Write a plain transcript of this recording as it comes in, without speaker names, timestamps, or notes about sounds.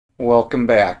Welcome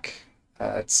back.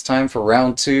 It's time for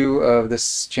round two of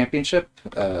this championship.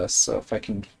 So if I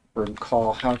can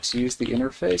recall how to use the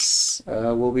interface,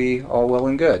 we'll be all well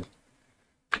and good.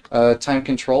 Time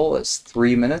control is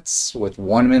 3 minutes with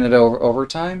 1 minute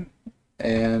overtime.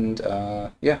 And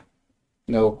yeah,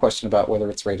 no question about whether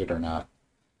it's rated or not.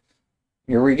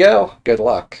 Here we go. Good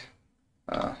luck.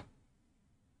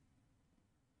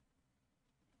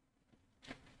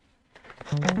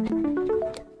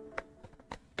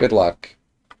 Good luck.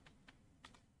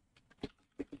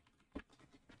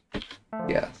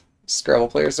 Yeah, Scrabble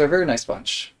players are a very nice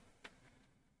bunch.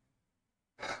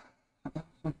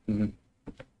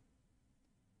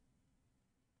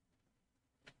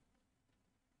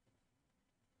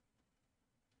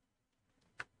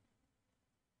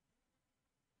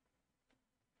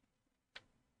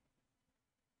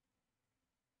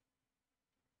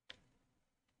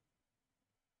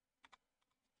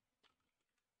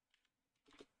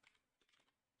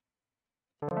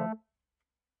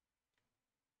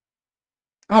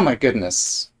 Oh my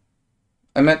goodness.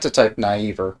 I meant to type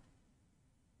naiver.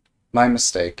 My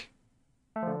mistake.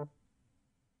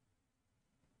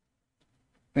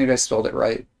 Maybe I spelled it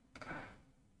right.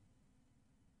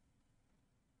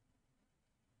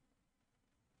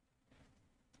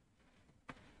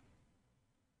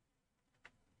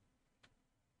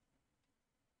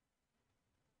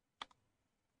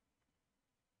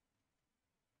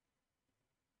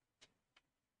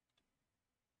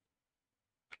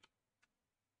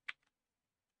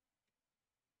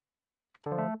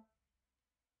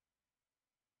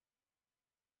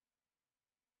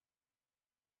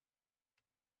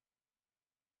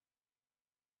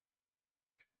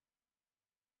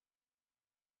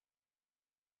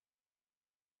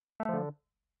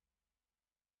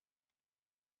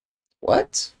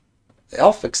 What?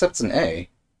 Elf accepts an A.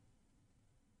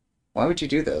 Why would you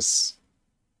do this?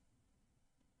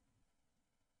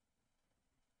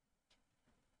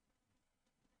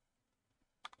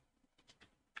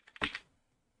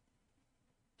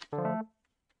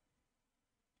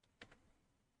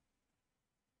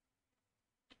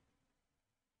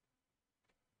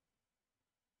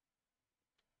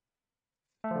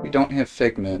 We don't have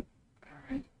Figment.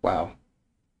 Wow.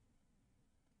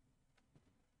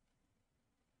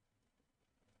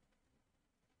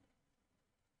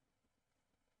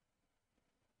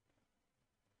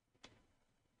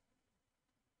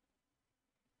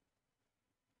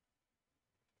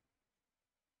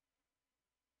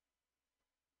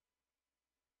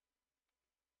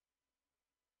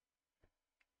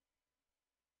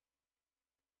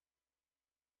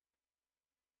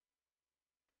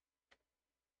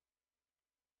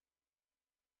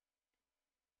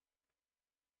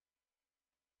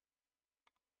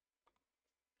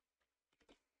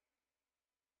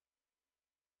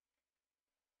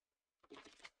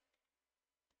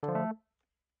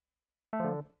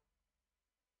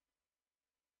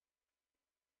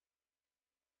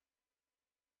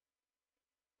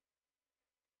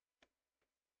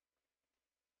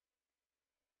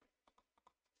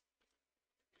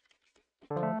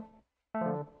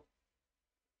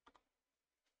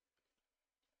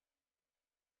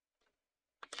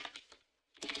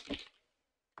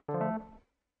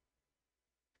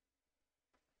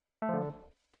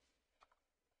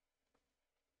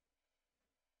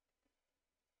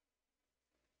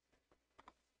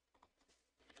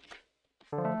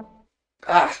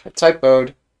 Ah, I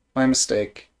typoed. My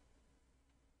mistake.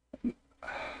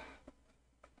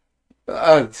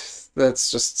 Uh,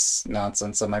 that's just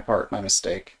nonsense on my part. My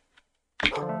mistake.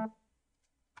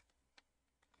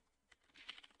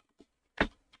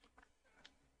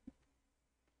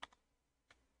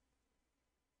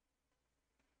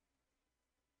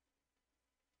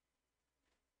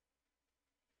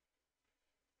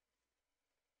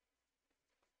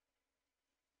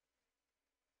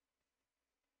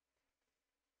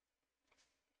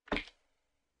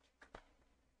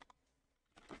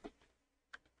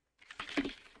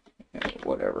 Yeah,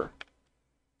 whatever.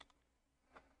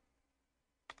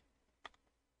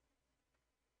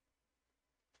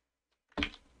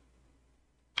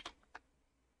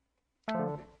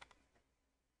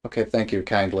 Okay, thank you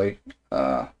kindly.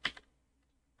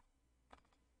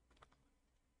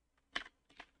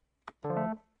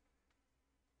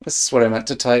 This is what I meant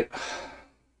to type.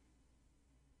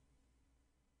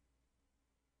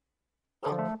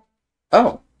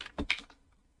 Oh.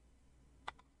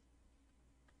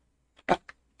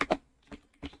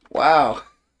 Wow.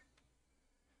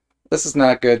 This is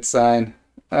not a good sign.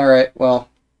 Alright, well.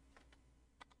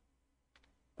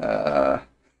 Uh.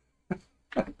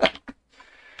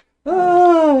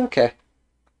 Oh, okay.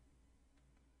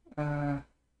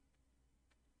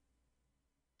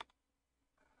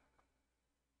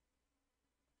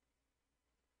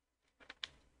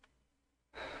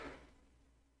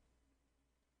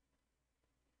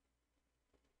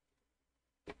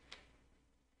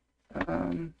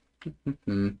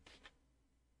 Hmm.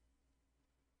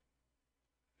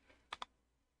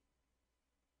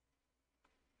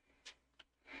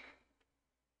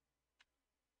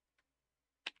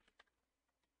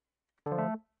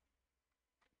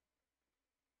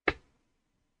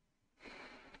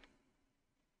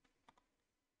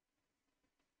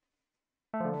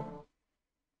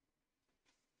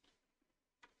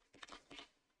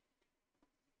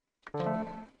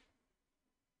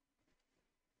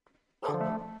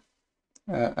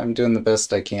 I'm doing the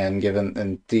best I can given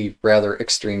in the rather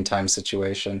extreme time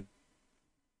situation.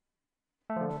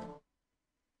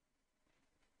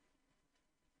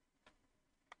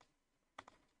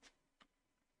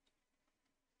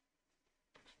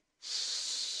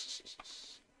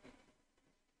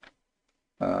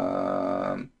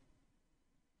 Um,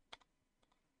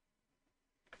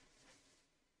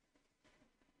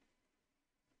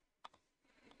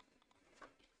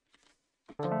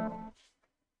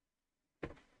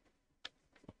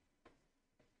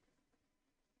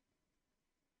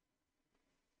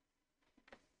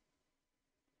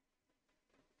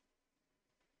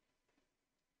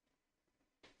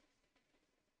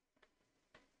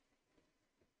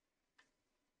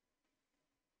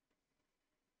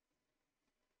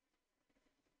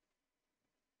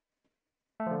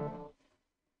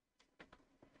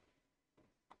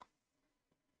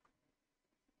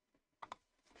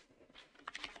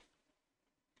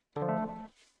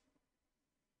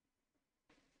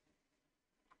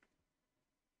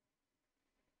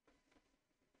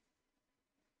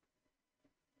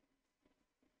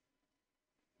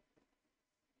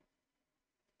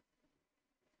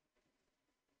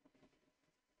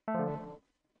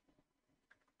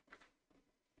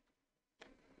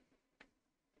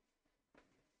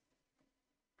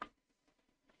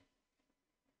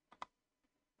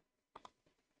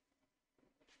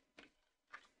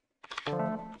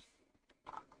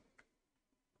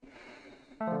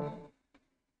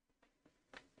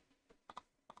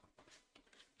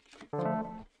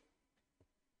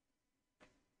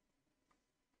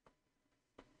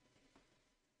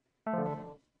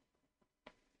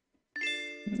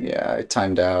 yeah, I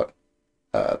timed out.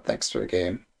 Thanks for the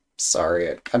game.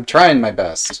 Sorry, I'm trying my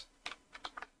best.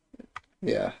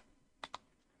 Yeah.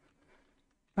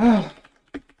 Uh,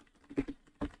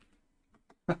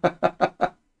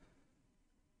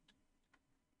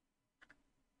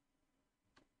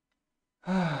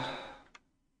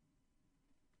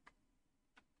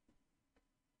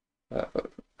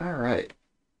 all right.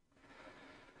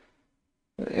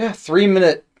 Yeah, 3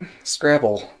 minute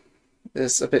Scrabble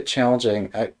is a bit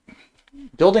challenging.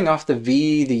 Building off the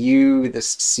V, the U,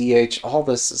 this CH, all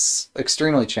this is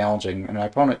extremely challenging, and my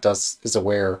opponent is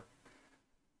aware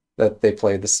that they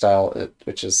play the style,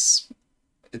 which is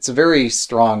it's a very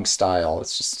strong style.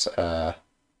 It's just the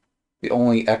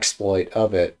only exploit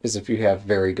of it is if you have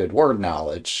very good word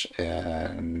knowledge,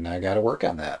 and I got to work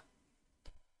on that.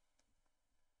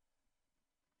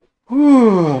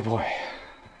 Oh boy!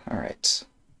 All right.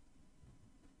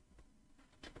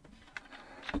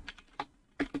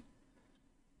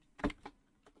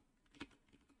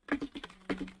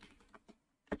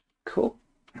 Cool.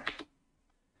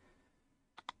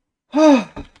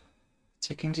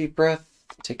 Taking a deep breath.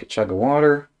 Take a chug of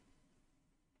water.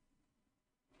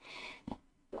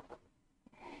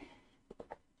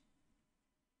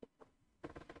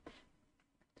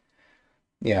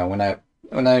 Yeah, when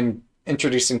I'm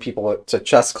introducing people to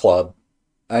chess club,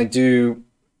 I do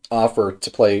offer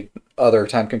to play other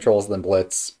time controls than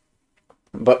Blitz,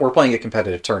 but we're playing a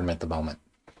competitive tournament at the moment.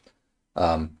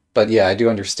 But yeah, I do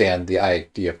understand the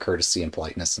idea of courtesy and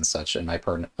politeness and such, and my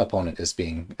opponent is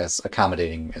being as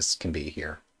accommodating as can be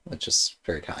here, which is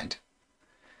very kind.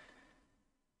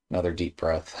 Another deep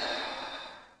breath.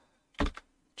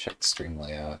 Check stream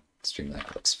layout. Stream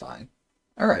layout looks fine.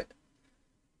 All right.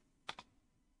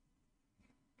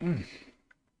 Mm.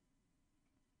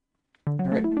 All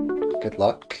right. Good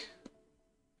luck.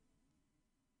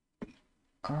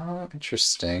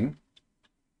 Interesting.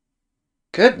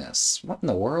 Goodness, what in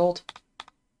the world?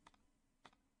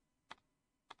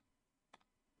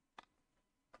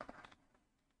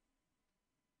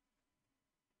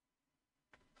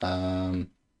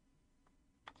 Um,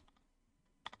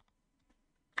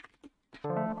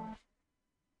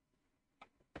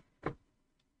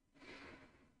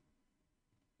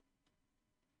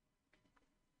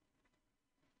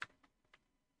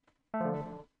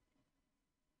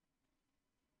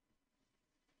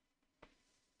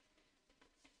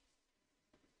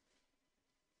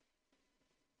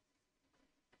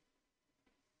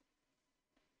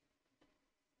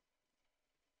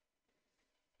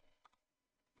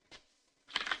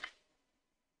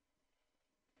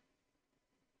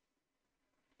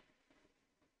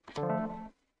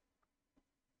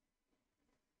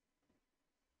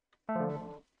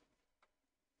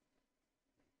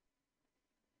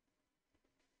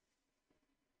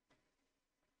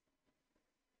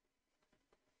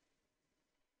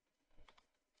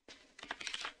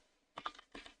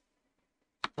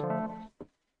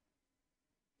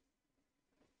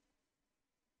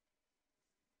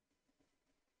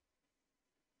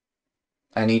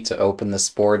 I need to open this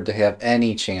board to have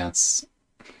any chance.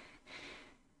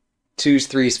 Twos,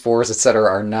 threes, fours, etc.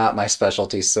 are not my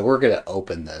specialties, so we're going to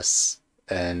open this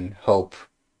and hope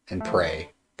and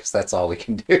pray, because that's all we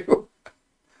can do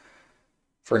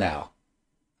for now.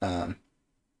 Um,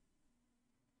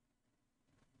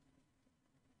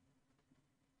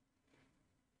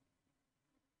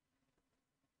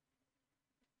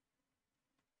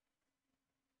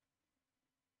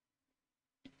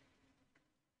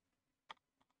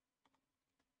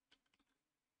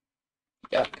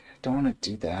 Yuck, I don't want to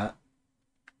do that.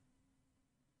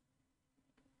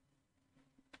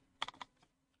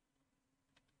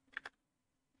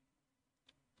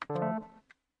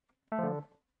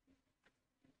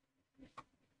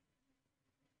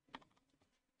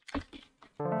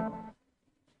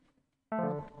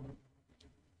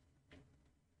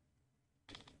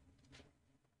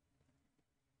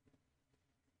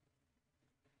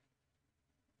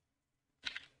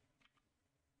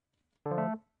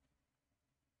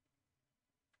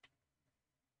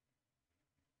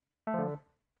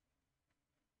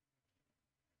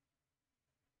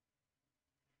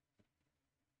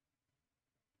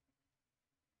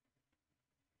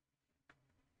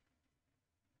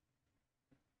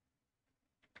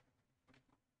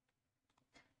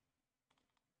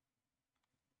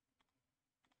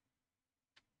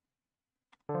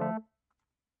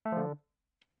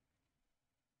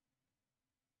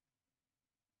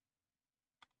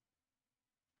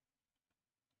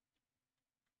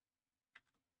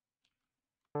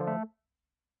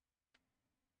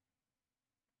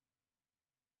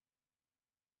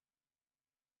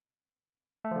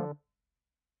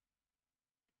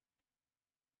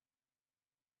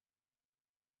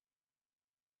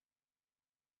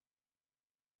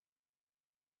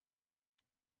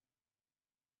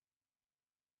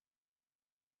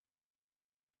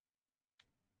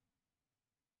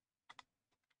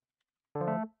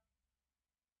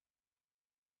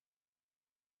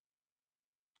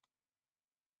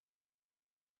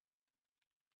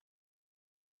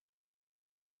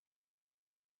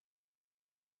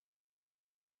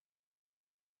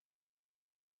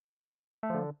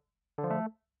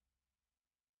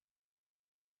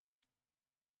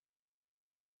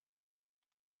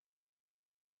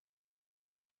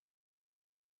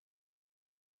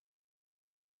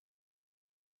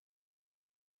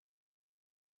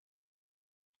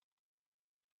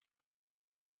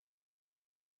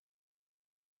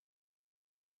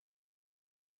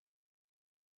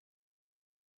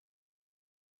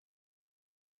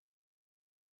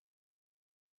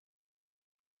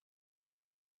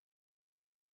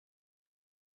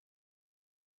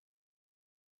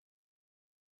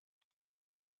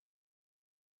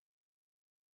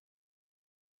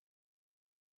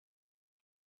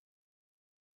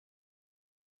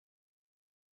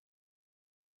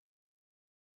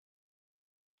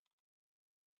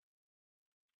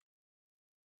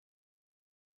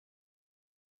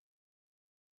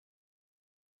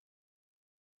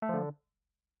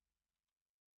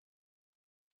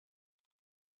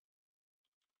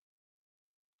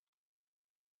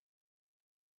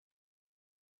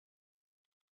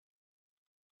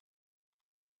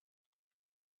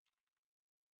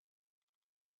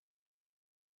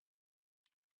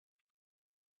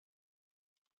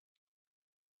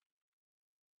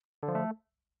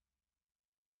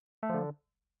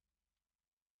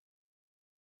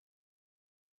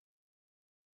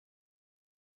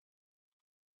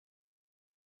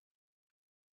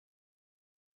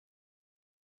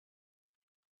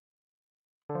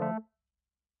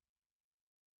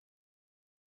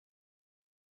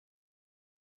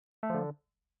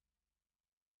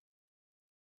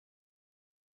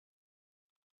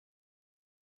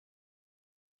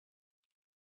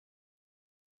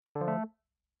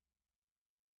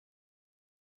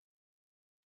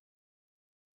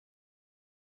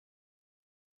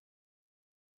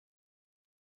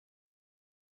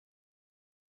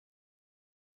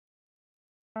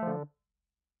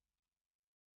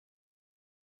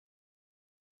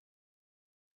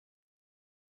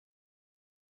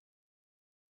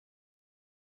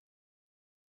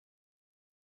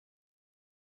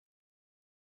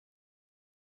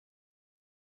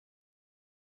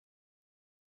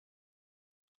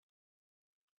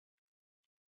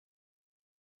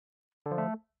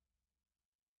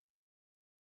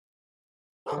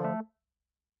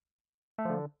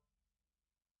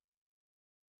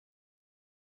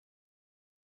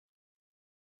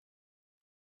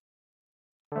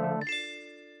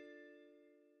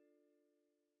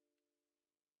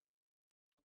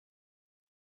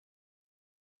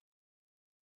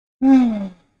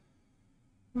 Whew.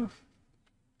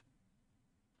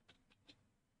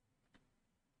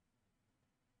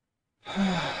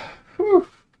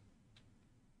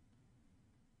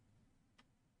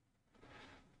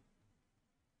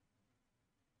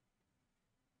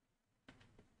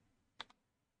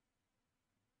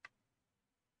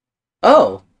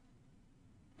 Oh!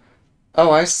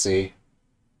 Oh, I see.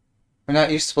 We're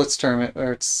not used to Blitz tournament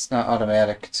where it's not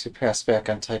automatic to pass back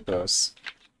on typos.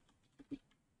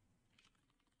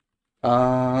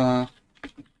 Uh...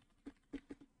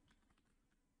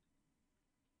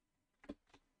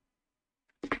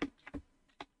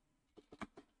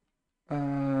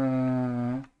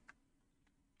 Uh...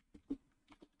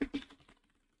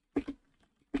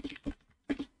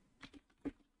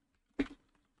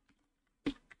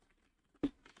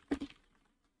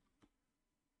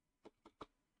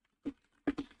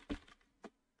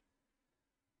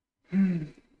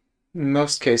 In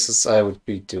most cases, I would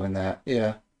be doing that.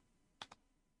 Yeah.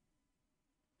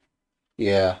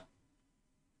 Yeah.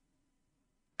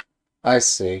 I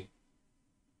see.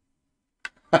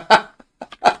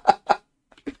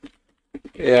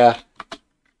 Yeah.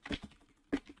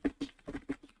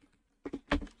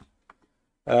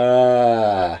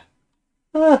 Uh...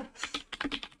 uh,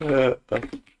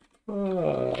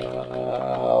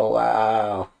 oh,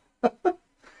 wow.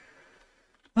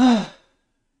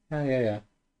 Yeah, yeah, yeah.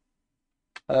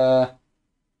 Uh,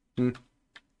 hmm,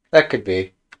 that could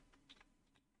be.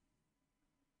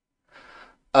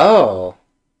 Oh,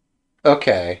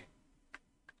 okay.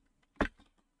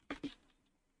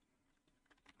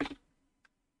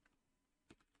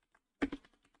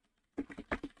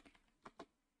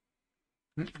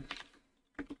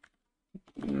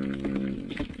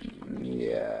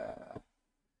 Yeah.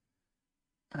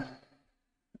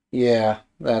 Yeah,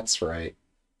 that's right.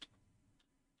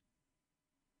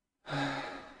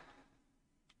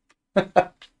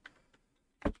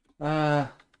 Uh,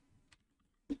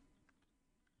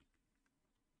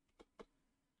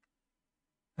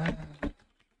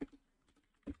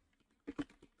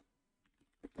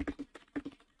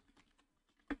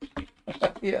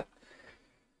 yeah.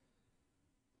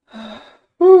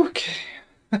 Okay.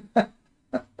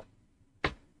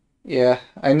 Yeah,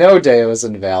 I know Deo is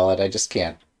invalid. I just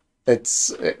can't.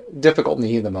 It's difficult in the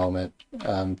heat of the moment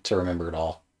to remember it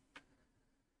all.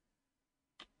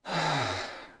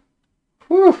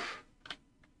 Whew.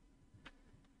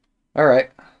 All right.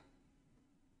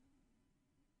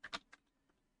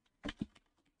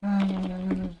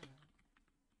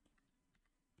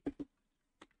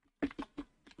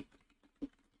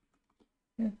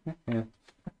 Yeah.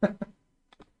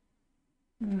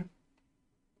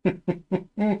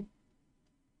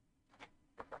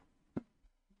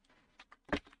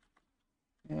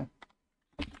 Yeah.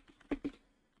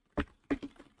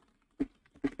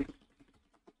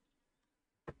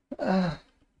 Uh,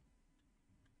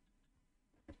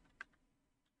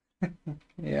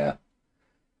 yeah.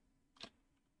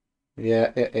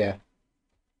 Yeah. Yeah. Yeah.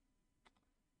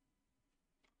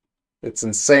 It's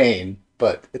insane,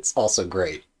 but it's also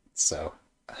great. So,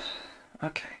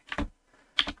 okay.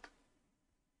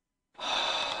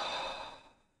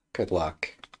 Good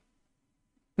luck.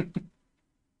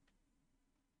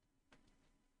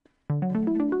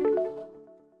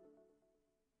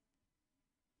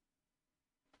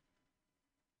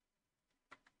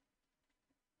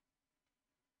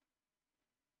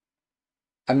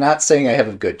 I'm not saying I have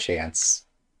a good chance.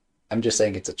 I'm just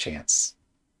saying it's a chance.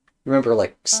 Remember,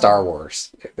 like Star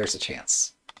Wars, there's a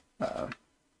chance. Uh,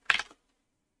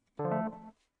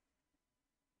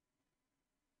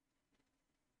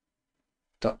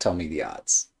 don't tell me the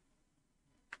odds.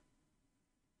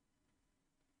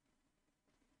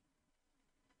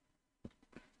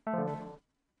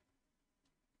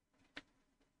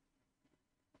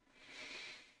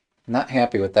 Not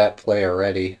happy with that play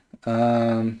already.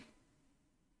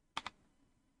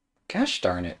 Gosh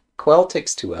darn it. Quell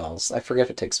takes 2 L's. I forget if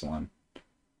it takes 1. I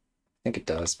think it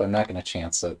does, but I'm not going to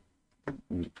chance it.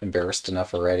 I'm embarrassed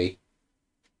enough already.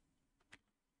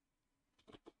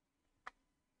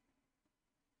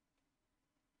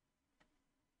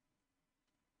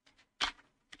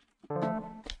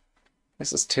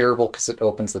 This is terrible because it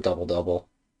opens the double-double.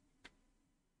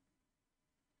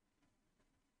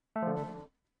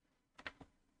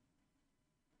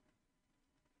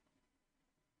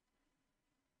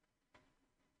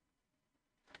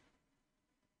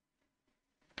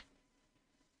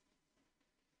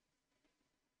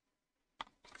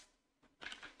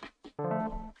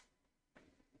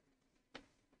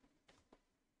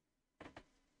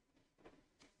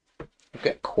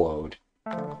 Get quoed.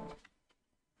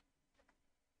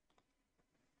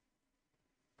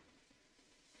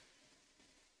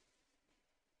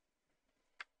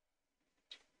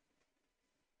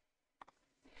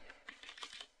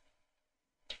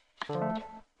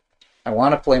 I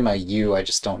want to play my U, I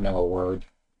just don't know a word.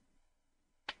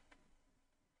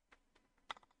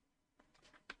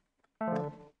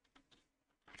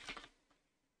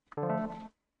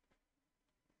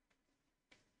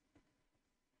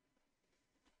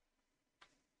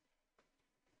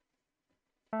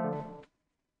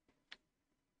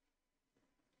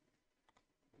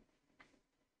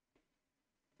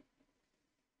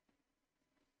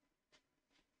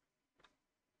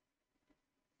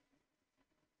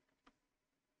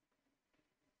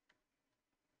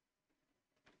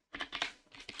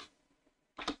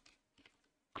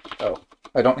 Oh,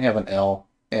 I don't have an L,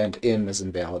 and M is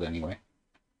invalid anyway.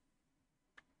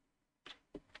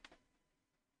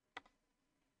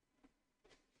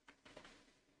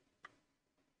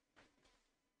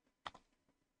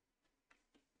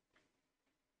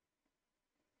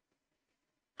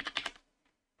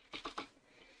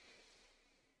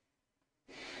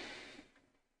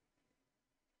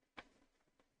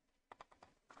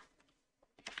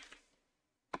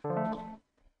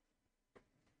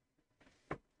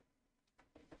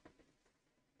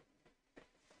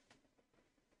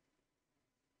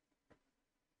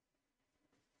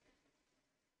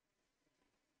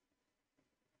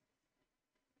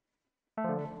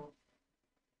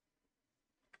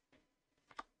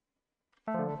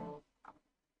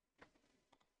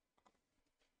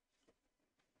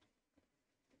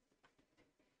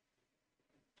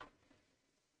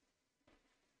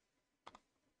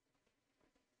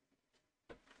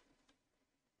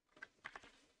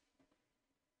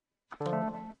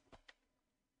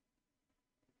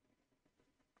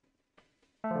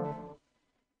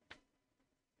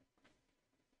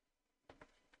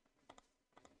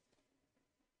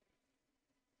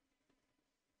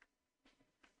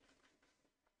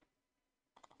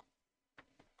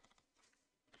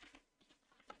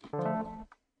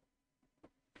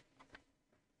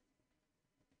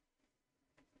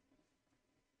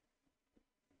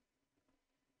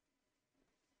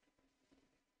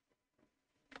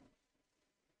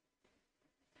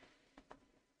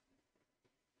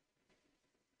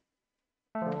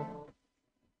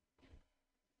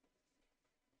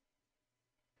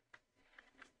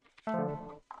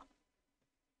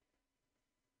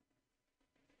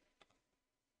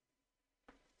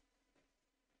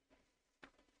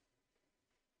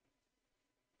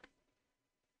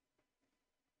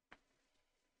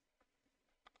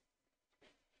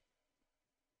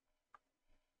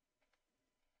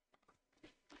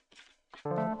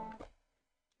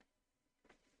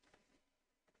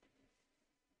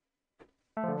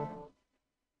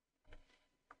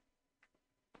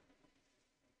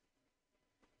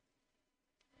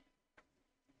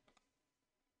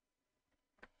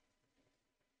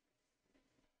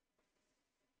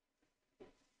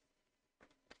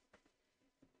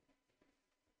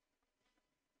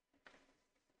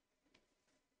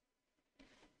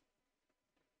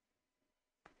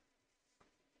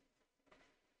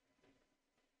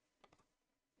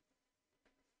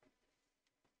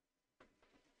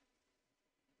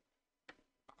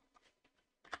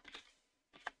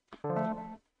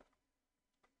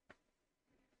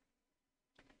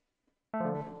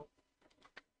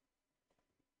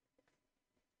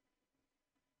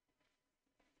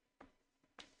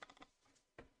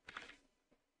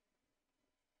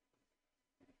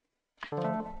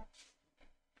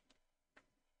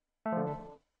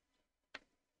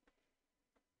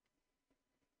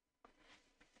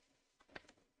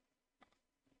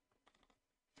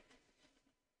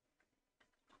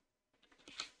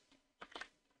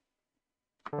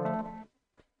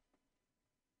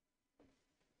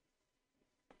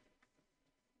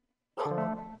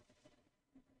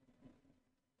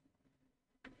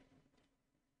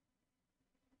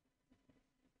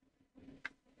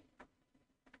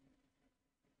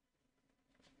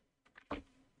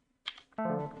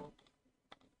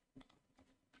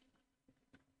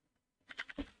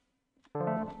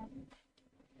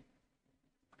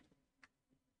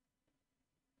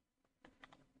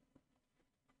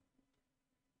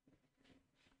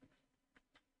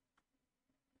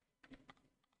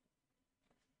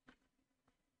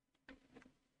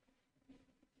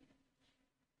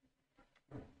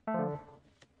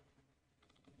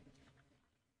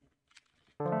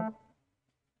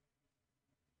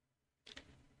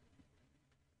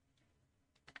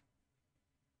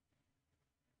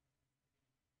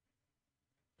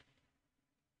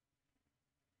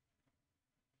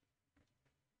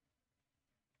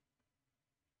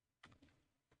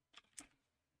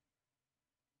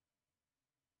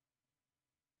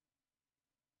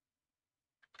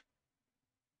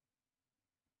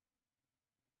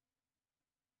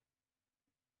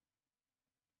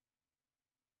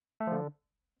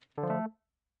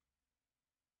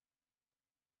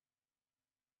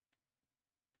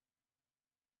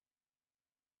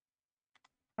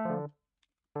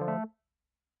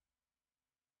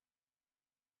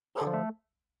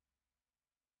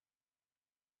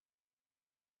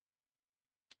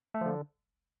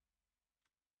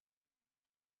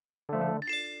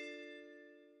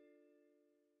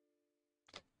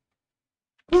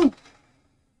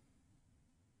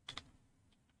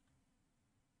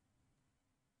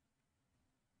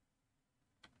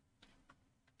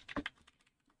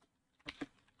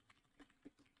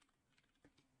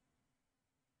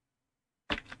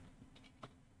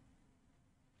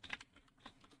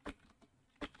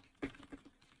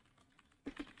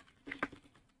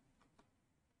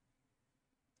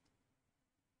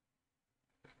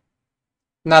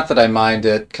 Not that I mind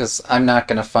it, because I'm not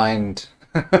gonna find.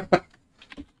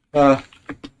 uh,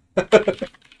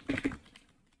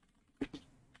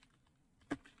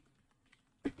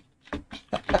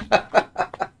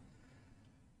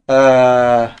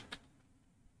 uh,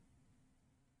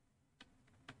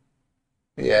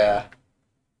 yeah.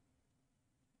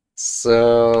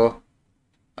 So,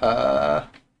 uh,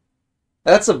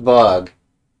 that's a bug.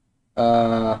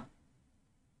 Uh,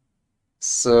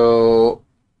 so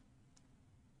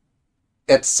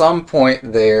at some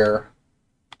point there,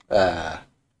 uh,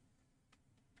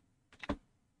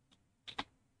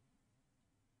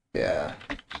 yeah.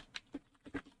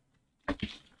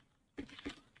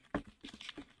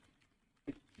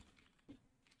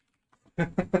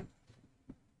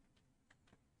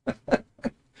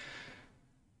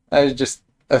 I just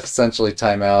essentially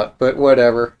time out, but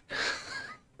whatever.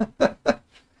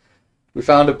 We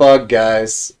found a bug,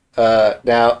 guys.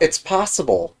 Now, it's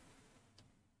possible.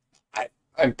 I,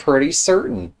 I'm pretty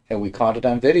certain, and we caught it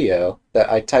on video,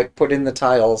 that I put in the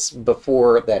tiles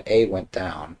before that A went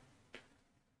down.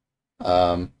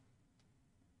 Um,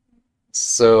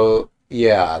 so,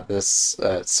 yeah, this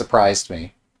surprised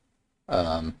me.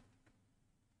 Um,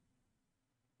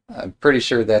 I'm pretty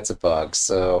sure that's a bug,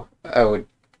 so I would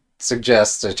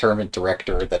suggest a tournament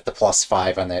director that the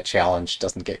 +5 on that challenge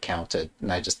doesn't get counted,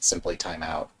 and I just simply time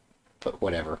out. But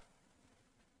whatever.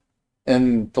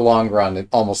 In the long run, it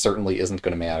almost certainly isn't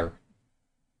going to matter.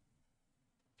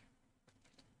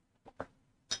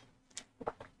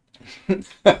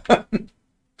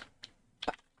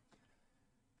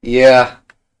 Yeah.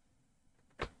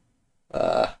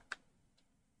 Uh,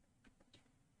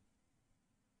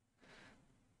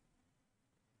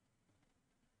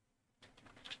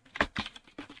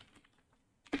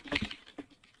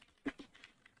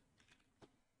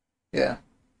 yeah.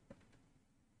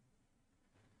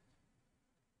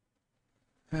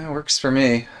 That works for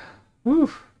me.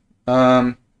 Whew.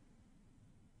 Um,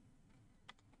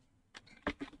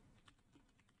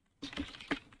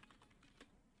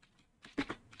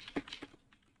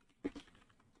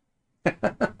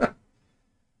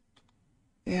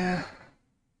 yeah.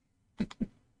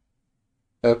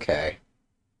 Okay.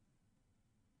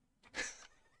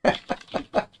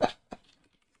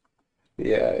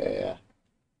 Yeah, yeah, yeah.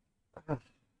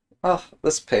 Oh,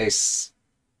 this pace,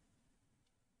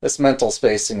 this mental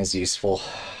spacing is useful.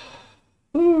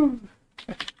 Whew.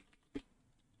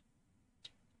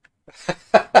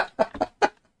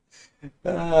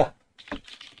 uh,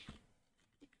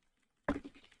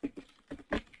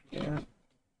 yeah.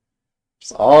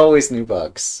 There's always new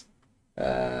bugs.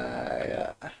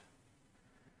 Yeah.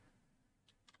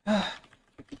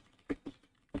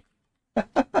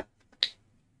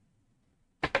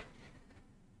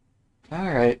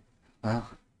 All right. Well,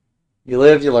 you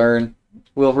live, you learn.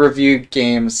 We'll review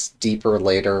games deeper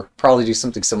later. Probably do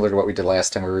something similar to what we did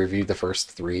last time. We reviewed the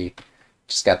first three.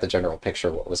 Just got the general picture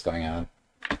of what was going on.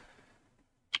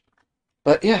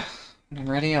 But yeah, I'm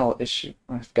ready. I'll issue.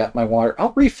 I've got my water.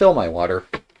 I'll refill my water.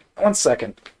 1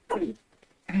 second.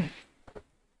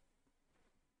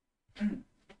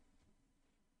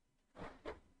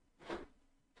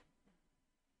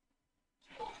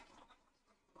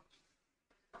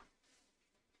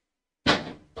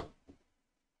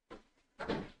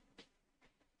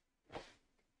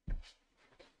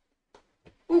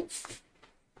 Oof.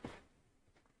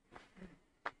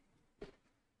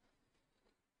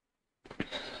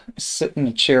 I sit in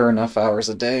a chair enough hours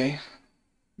a day.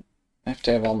 I have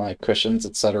to have all my cushions,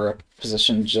 etc.,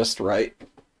 positioned just right.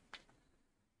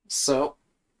 So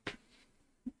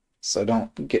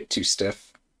don't get too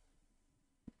stiff.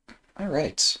 All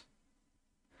right.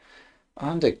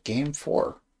 On to game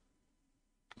 4.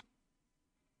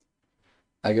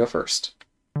 I go first.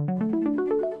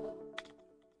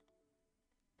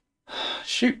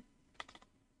 Shoot.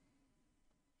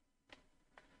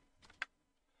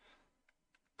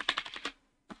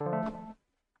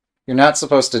 You're not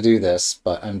supposed to do this,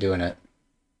 but I'm doing it.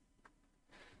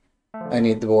 I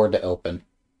need the board to open.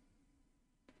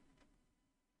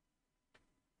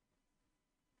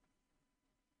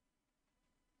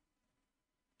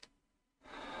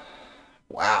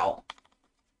 Wow.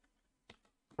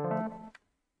 I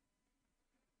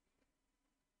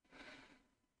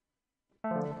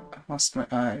lost my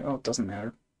eye. Oh, it doesn't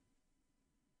matter.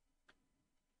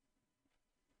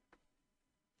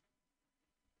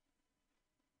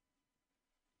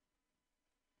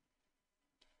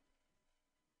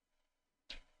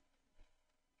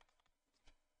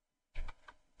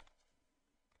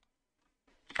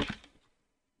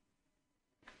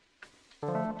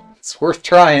 It's worth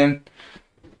trying.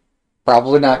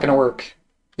 Probably not gonna work.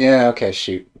 Yeah, okay,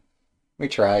 shoot. We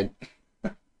tried.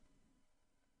 I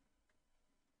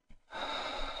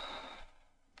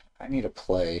need a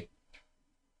play.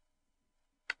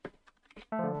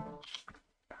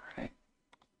 Alright.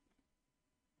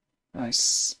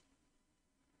 Nice.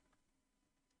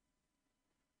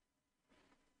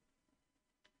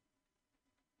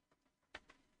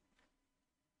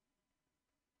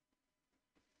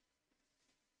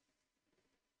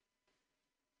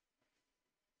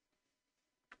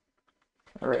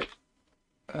 Alright.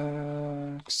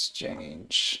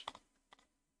 Exchange.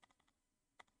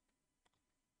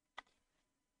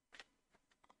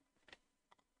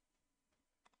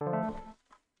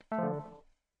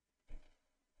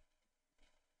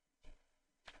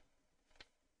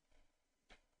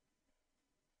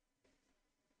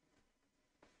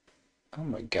 Oh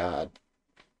my god.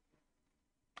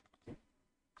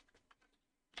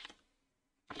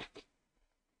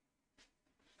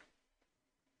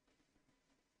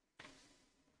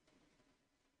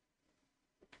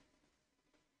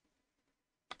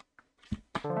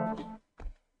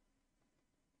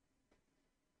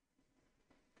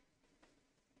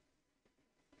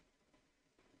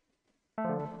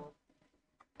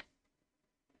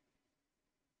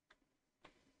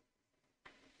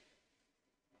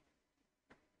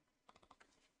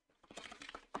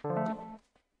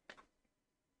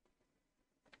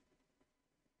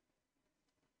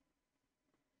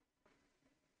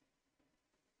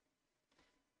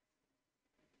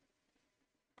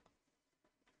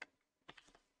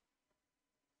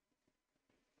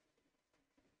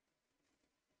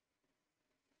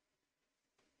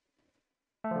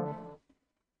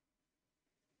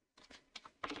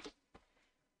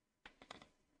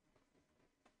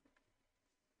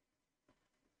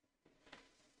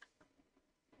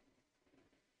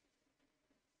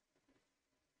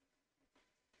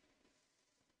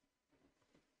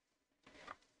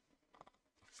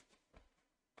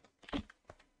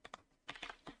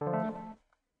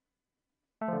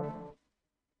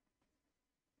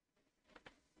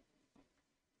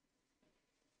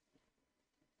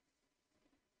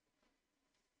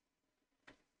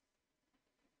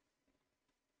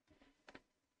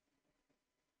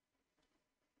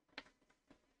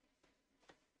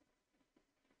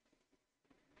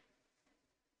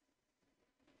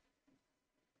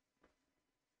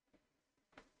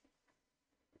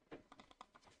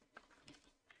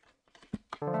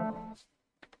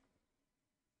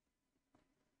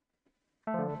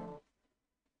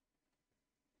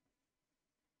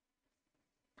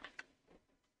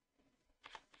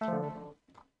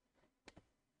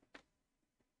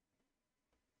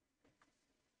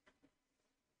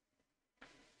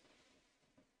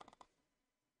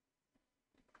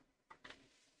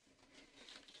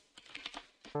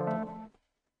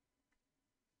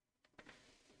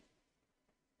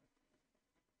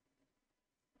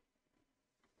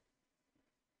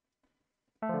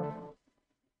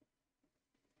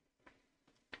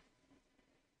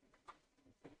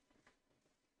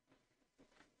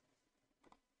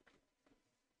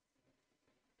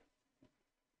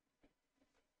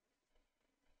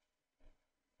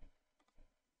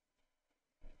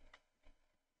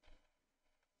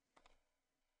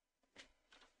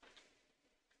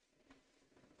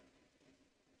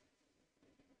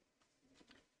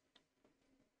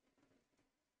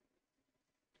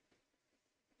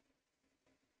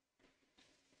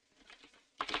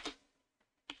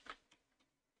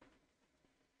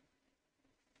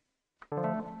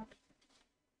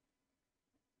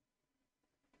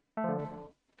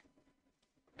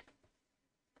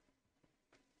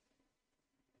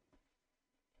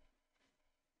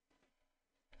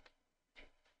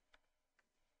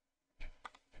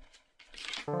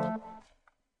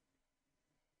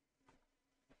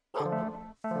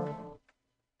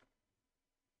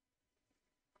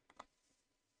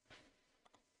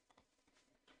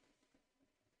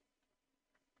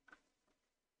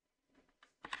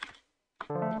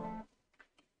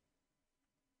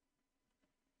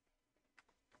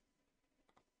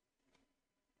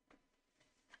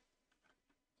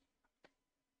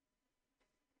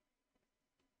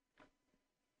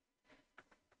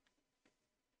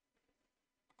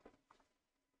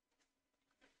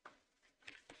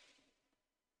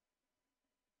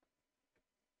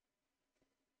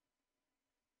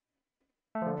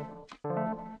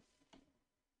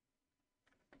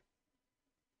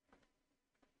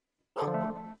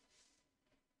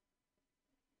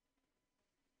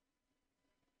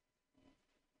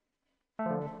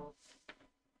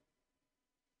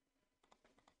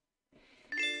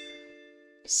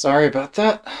 Sorry about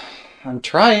that. I'm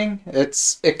trying.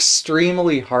 It's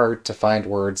extremely hard to find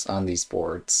words on these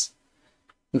boards.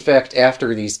 In fact,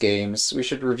 after these games, we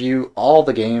should review all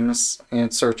the games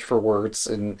and search for words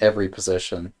in every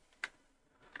position.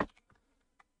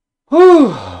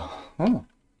 Whew. Oh.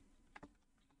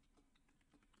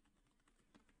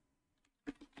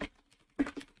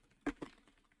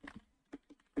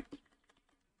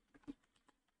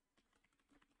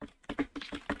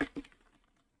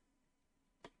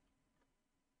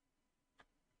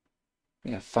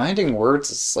 Yeah, finding words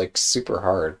is like super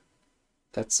hard.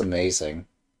 That's amazing.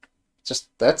 Just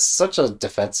that's such a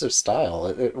defensive style.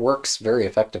 It works very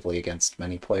effectively against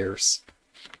many players.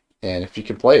 And if you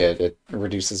can play it, it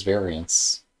reduces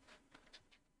variance.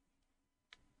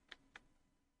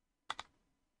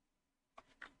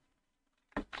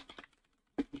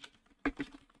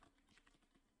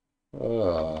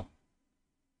 Oh.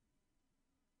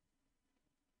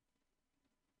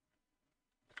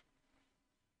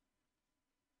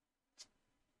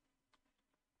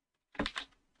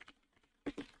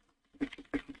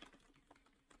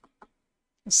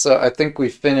 So I think we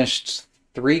finished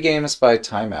 3 games by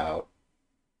timeout,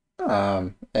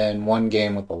 and 1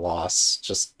 game with a loss,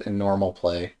 just in normal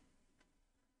play.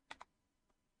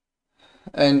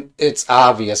 And it's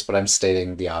obvious, but I'm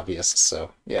stating the obvious,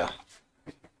 so yeah.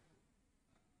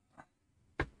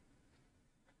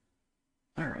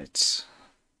 All right.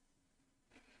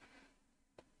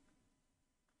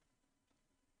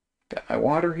 Got my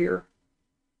water here.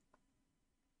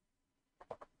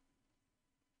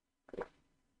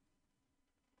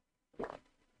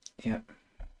 Yep.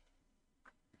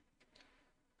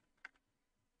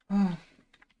 Oh.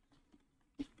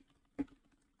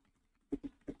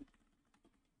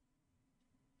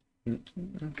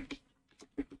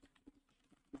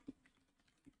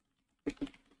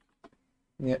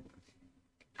 Yep.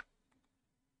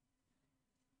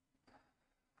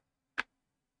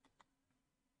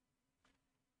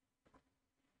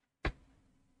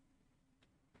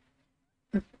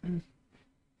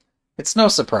 It's no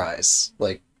surprise.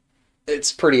 Like,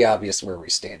 it's pretty obvious where we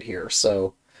stand here.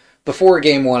 So, before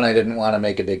game 1, I didn't want to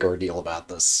make a big ordeal about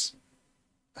this.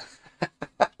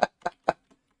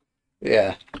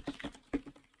 Yeah.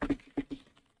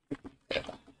 Yeah.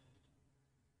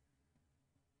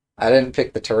 I didn't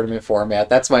pick the tournament format.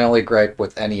 That's my only gripe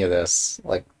with any of this.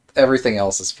 Like, everything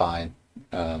else is fine.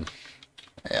 Um,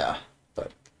 yeah.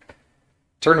 But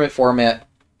tournament format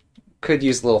could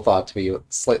use a little thought to be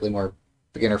slightly more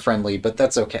beginner friendly, but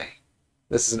that's okay.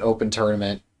 This is an open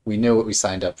tournament. We know what we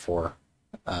signed up for.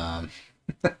 Um,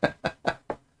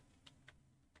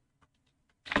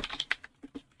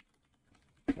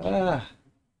 uh,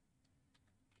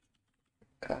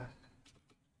 uh,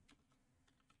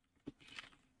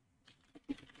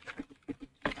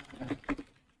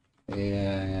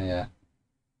 yeah.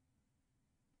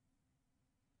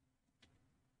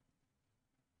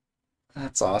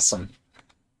 That's awesome.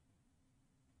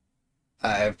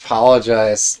 I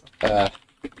apologize. Uh,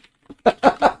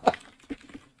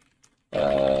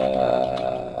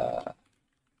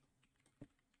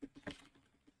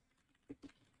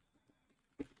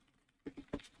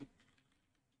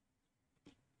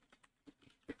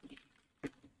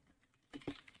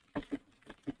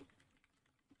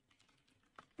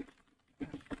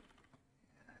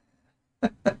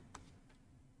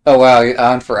 oh wow, you're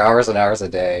on for hours and hours a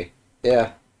day.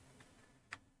 Yeah.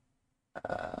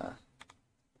 Uh,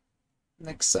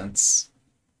 Makes sense.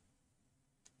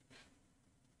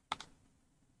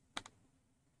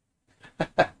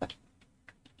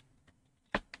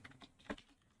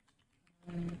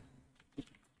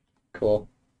 Cool.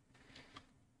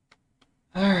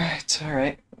 All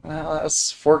right. Well, that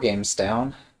was 4 games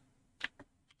down.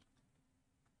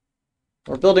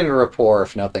 We're building a rapport,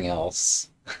 if nothing else.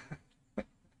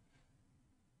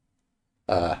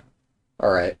 Uh,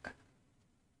 all right.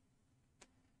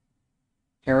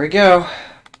 Here we go.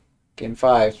 Game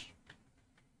 5.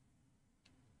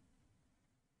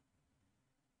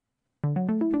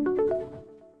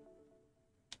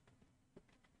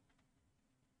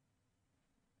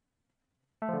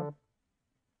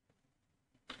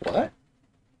 What?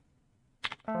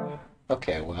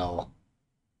 Okay, well,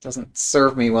 doesn't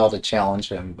serve me well to challenge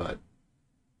him, but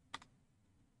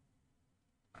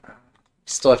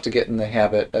still have to get in the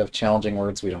habit of challenging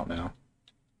words we don't know.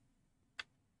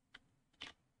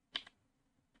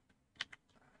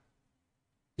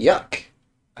 Yuck.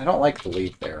 I don't like the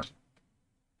lead there.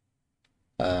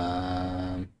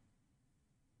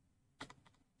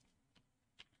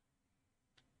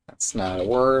 That's not a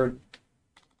word.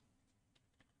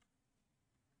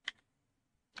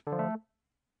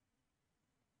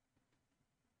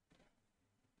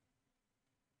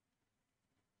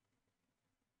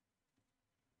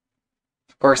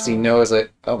 Of course he knows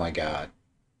it. Oh my god.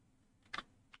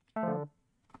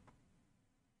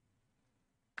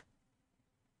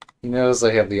 He knows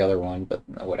I have the other one, but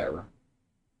whatever.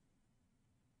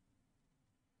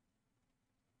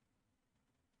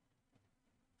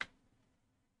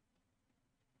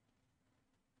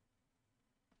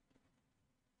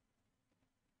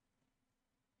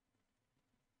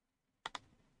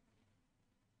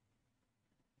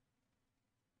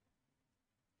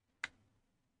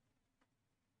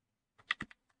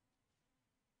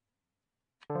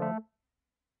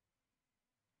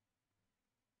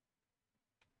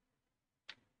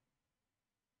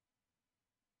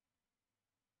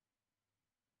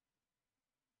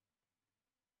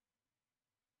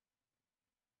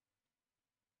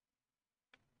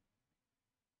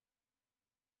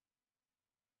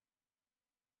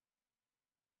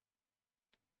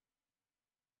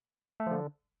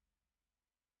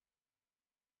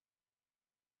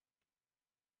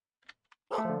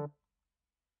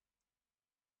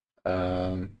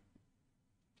 Um,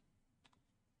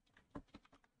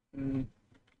 mm,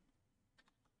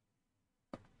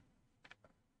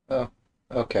 oh,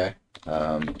 okay.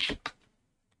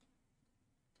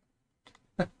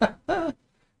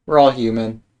 We're all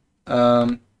human.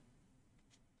 Um,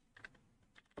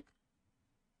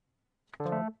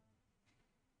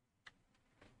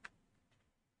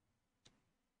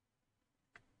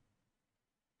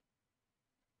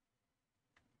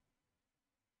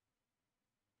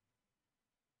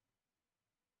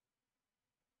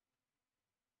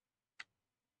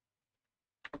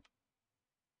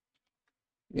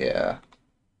 yeah.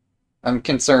 I'm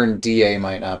concerned DA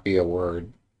might not be a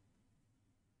word.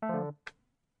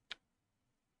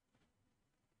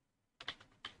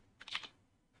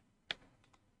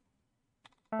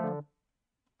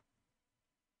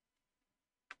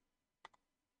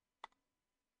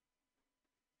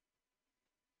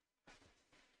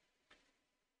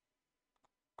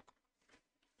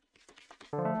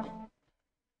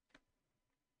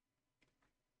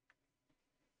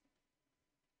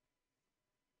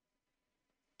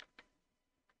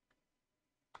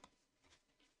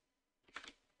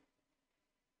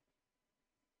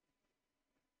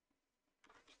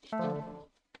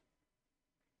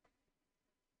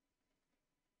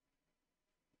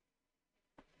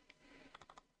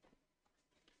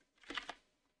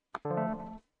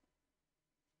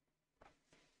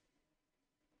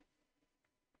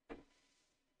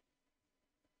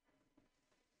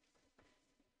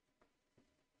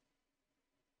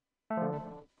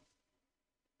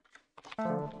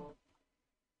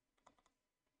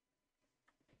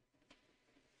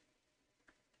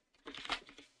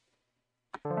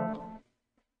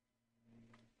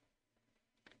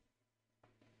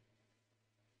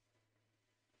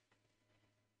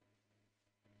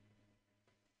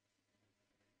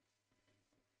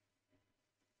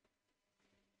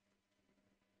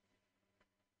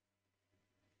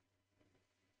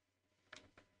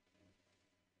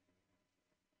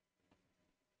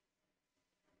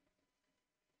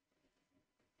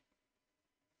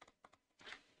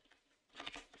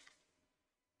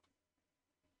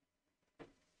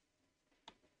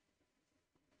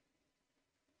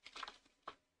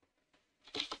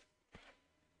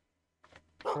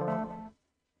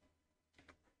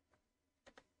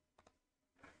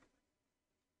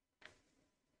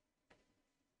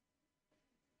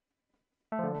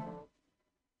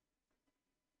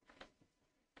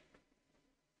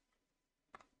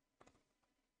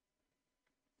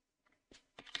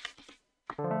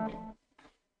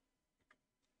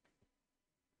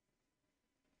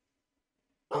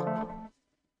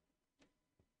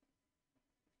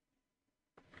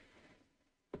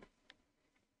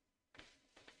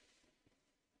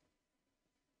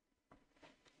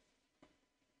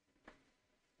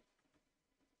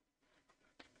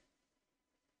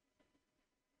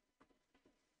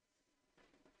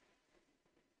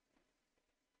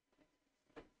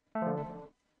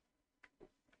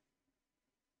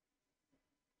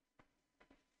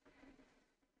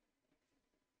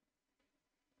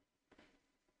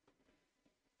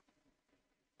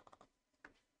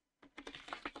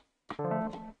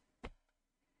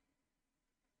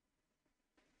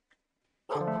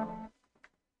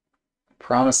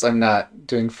 Promise I'm not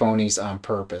doing phonies on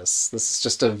purpose. This is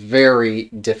just a very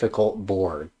difficult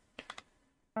board.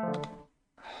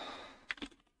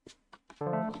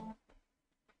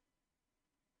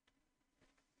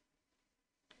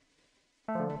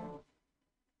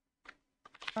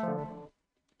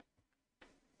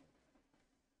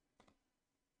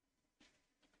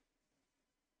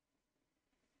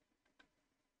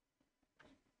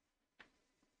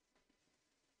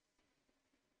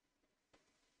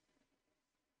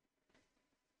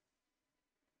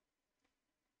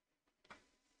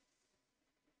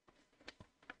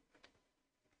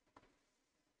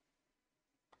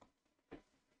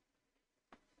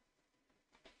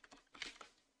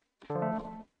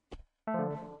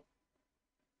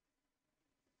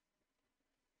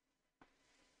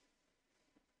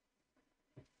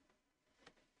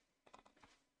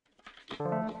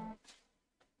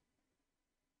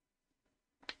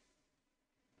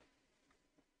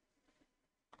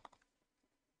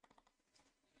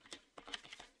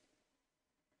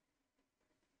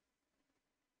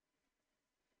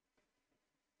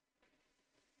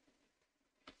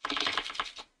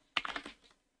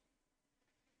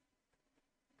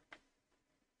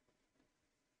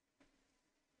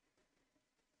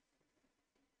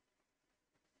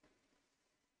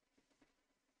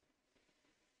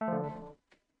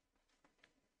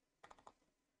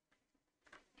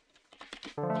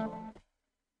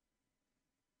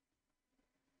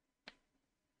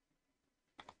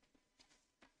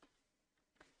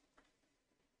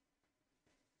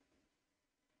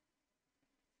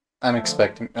 I'm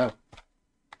expecting... Oh.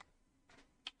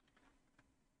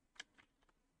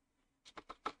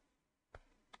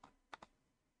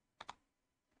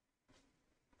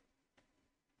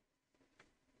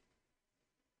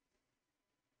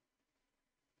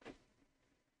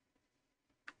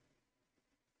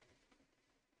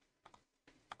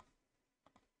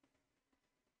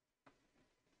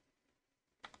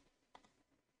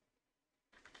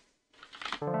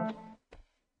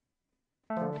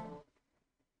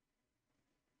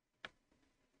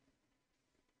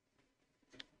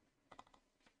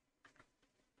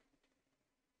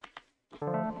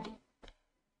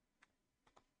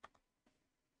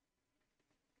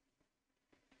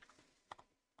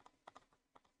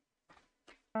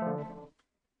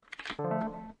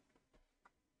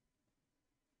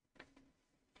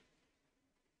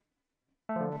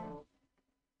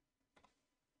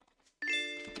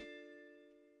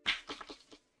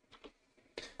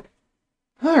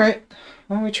 Alright.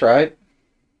 Well, we tried.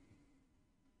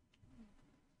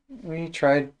 We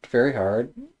tried very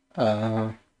hard.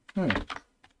 Hmm.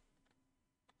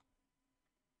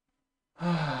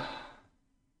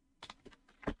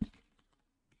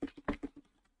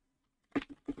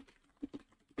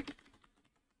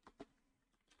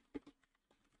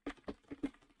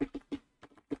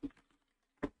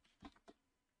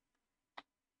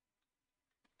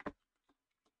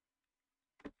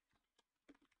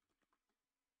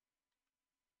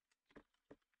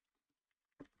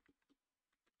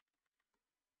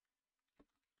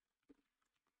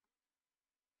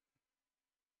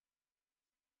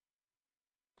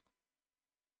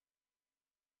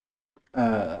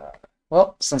 Uh,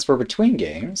 well, since we're between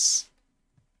games...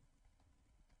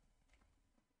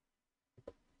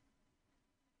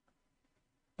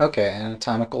 Okay,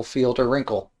 anatomical field or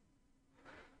wrinkle.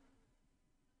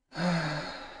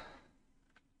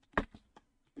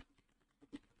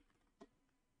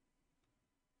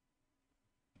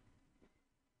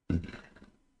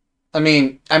 I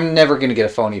mean, I'm never going to get a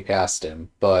phony past him,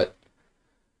 but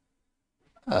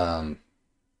um,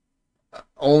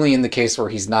 only in the case where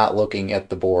he's not looking at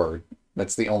the board.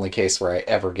 That's the only case where I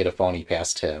ever get a phony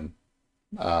past him.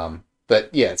 But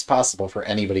yeah, it's possible for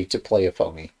anybody to play a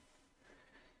phony.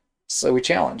 So we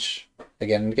challenge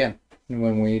again and again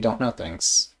when we don't know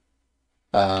things.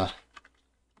 Uh,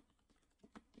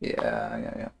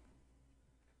 yeah.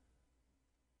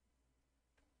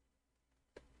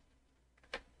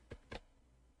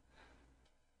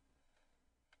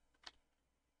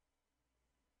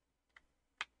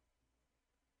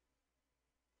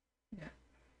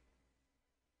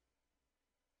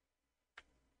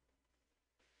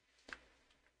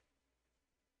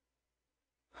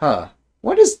 Huh.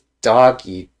 What is dog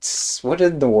eats? What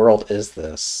in the world is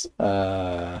this?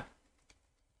 The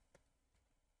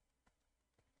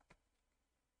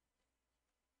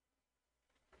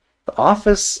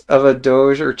office of a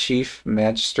Doge or Chief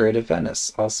Magistrate of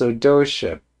Venice. Also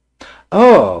Dogeship.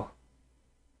 Oh!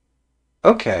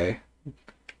 Okay.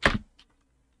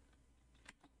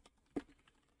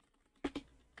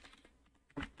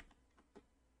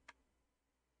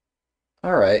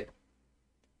 Alright.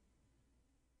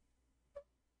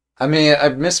 I mean, I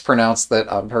mispronounced that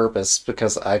on purpose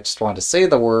because I just wanted to say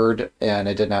the word and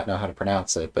I did not know how to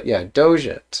pronounce it. But yeah,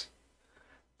 Dojit.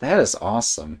 That is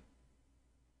awesome.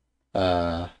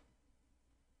 Uh,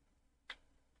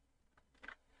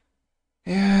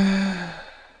 yeah.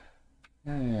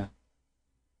 Yeah.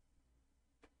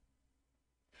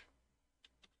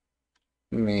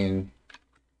 I mean,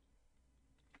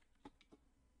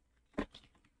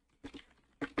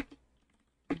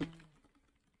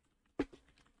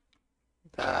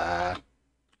 uh,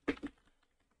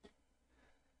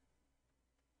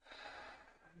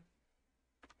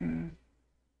 hmm.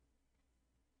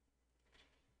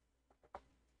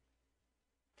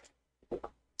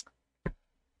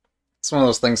 It's one of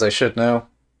those things I should know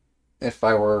if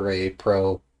I were a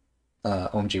pro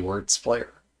OMG Words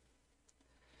player.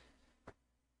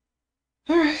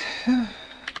 Alright.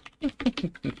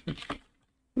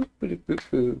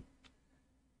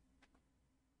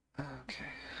 Okay.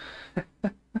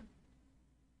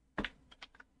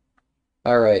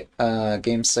 Alright,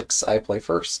 game 6, I play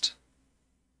first.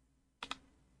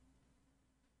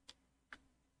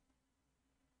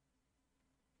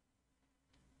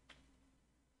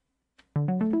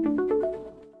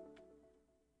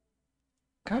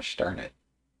 Gosh darn it.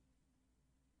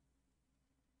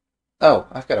 Oh,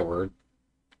 I've got a word.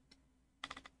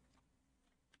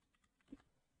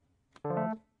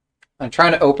 I'm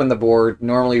trying to open the board.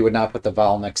 Normally you would not put the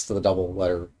vowel next to the double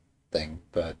letter thing,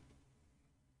 but...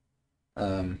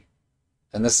 and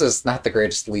this is not the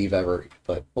greatest leave ever,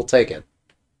 but we'll take it.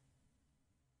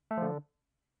 Oh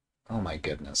my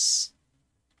goodness.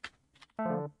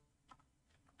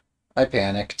 I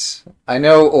panicked. I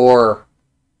know or...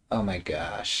 Oh my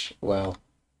gosh. Well...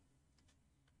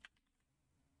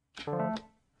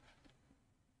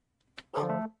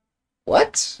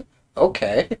 What?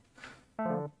 Okay.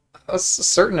 I was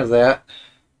certain of that.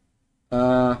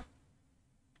 We're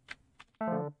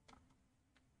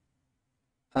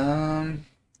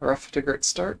off to a great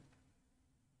start.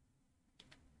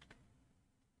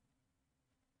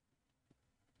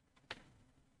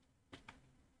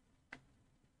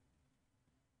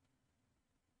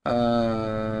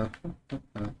 Uh...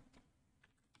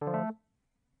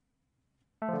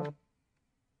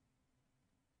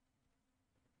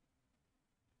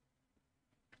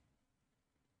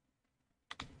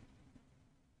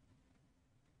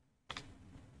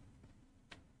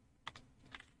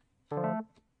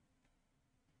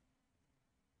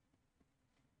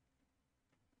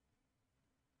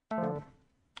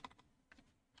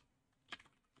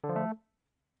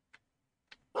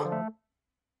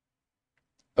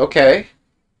 Okay.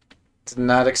 Did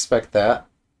not expect that.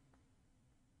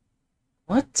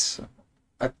 What?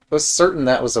 I was certain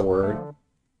that was a word.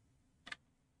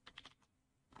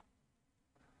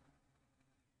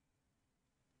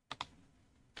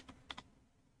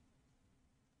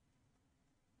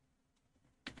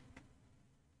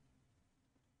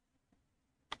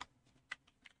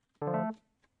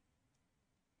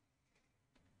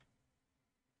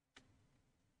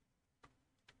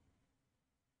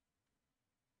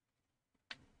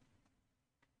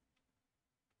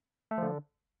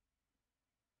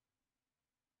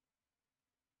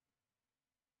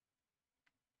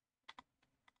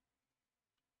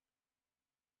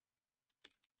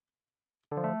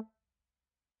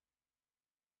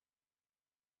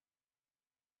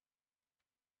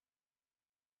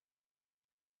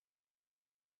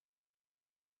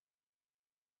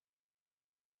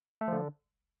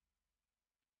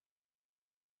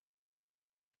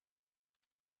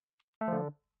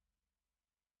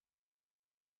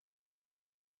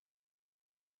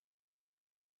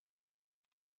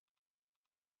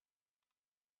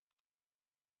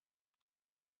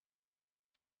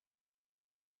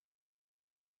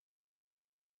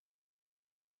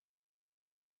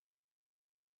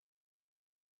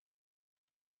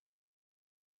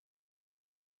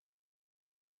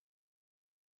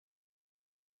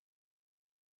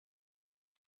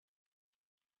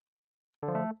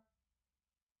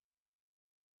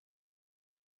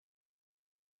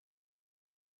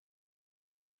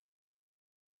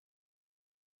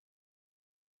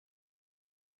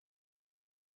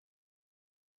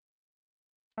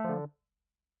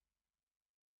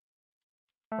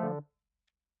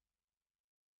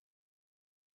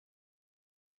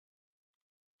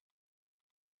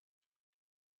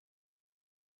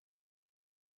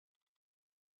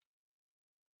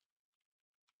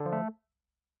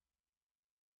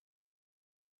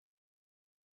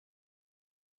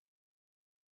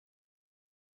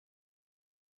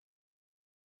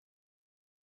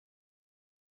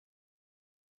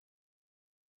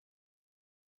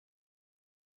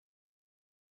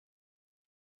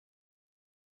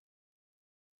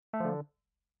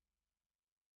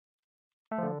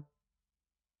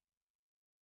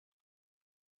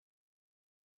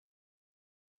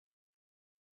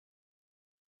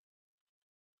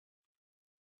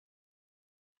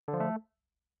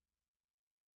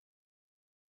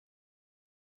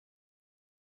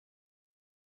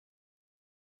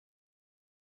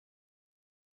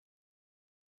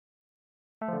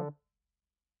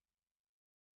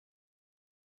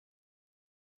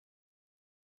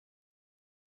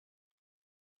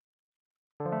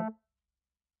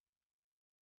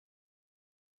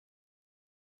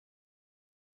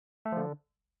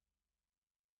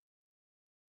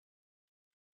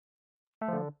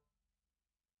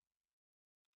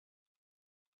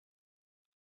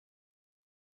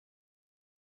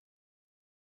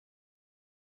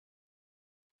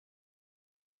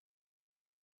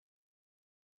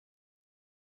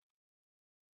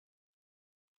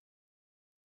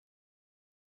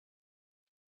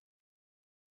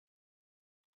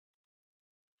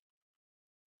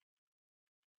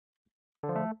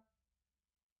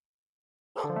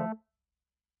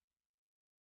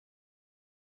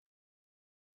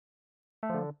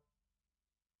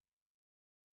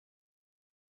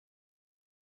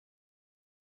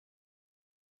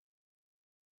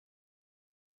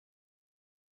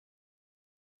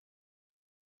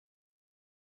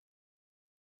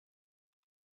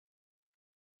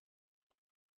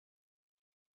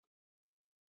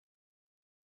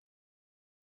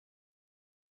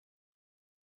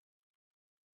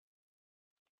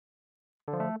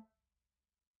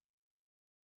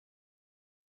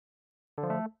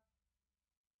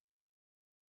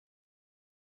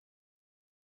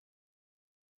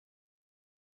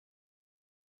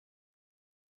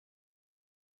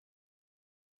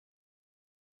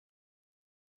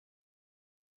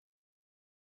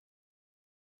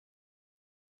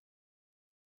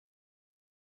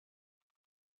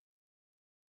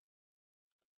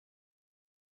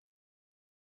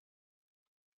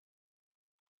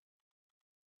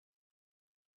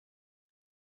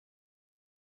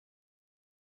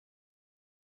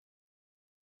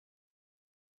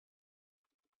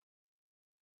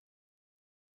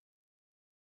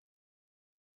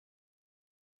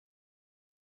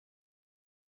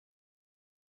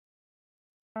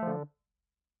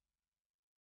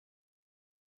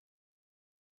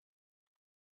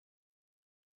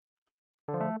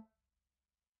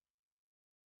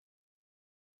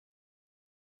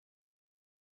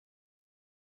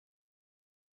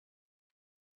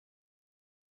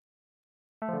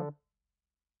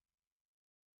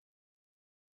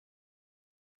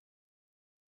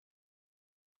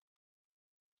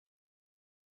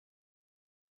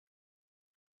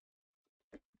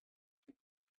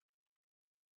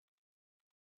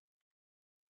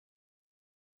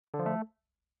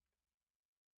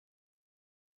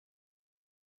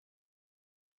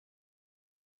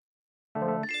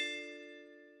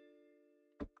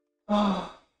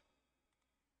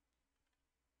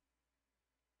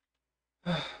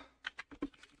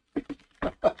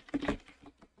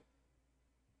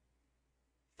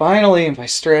 Finally, my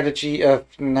strategy of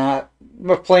not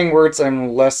of playing words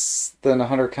I'm less than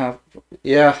 100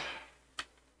 Yeah.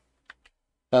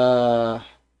 Uh.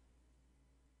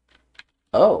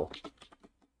 Oh.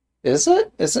 Is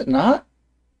it? Is it not?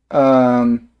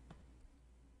 Um.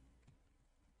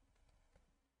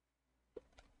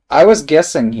 I was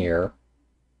guessing here.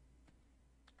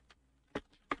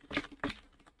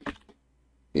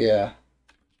 Yeah.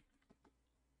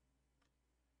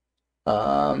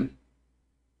 Um.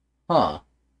 Huh.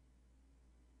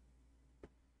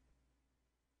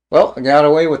 Well, I got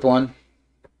away with one.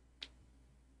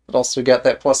 But also we got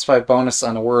that +5 bonus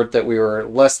on a word that we were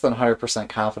less than 100%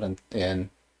 confident in.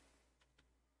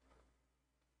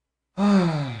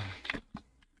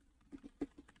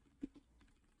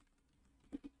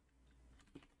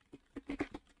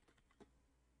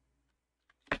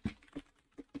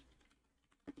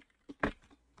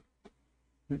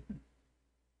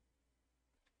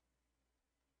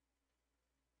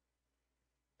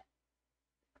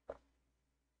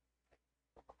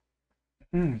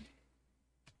 Hmm.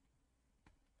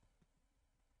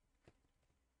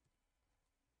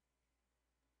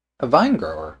 A vine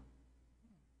grower.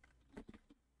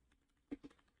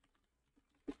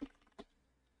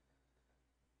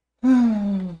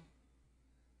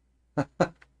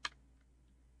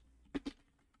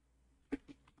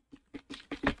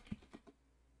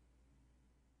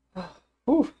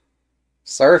 Ooh.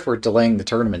 Sorry for delaying the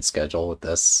tournament schedule with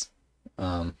this.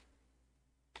 Um,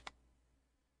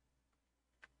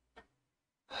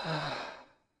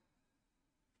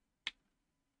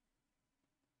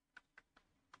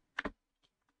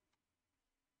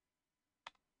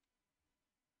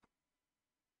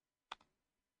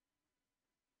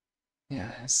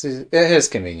 yeah, it is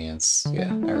convenience.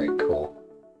 Yeah, alright, cool.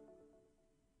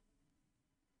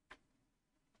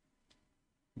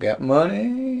 Got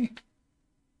money.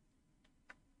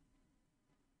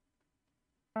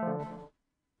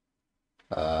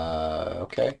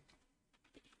 Okay.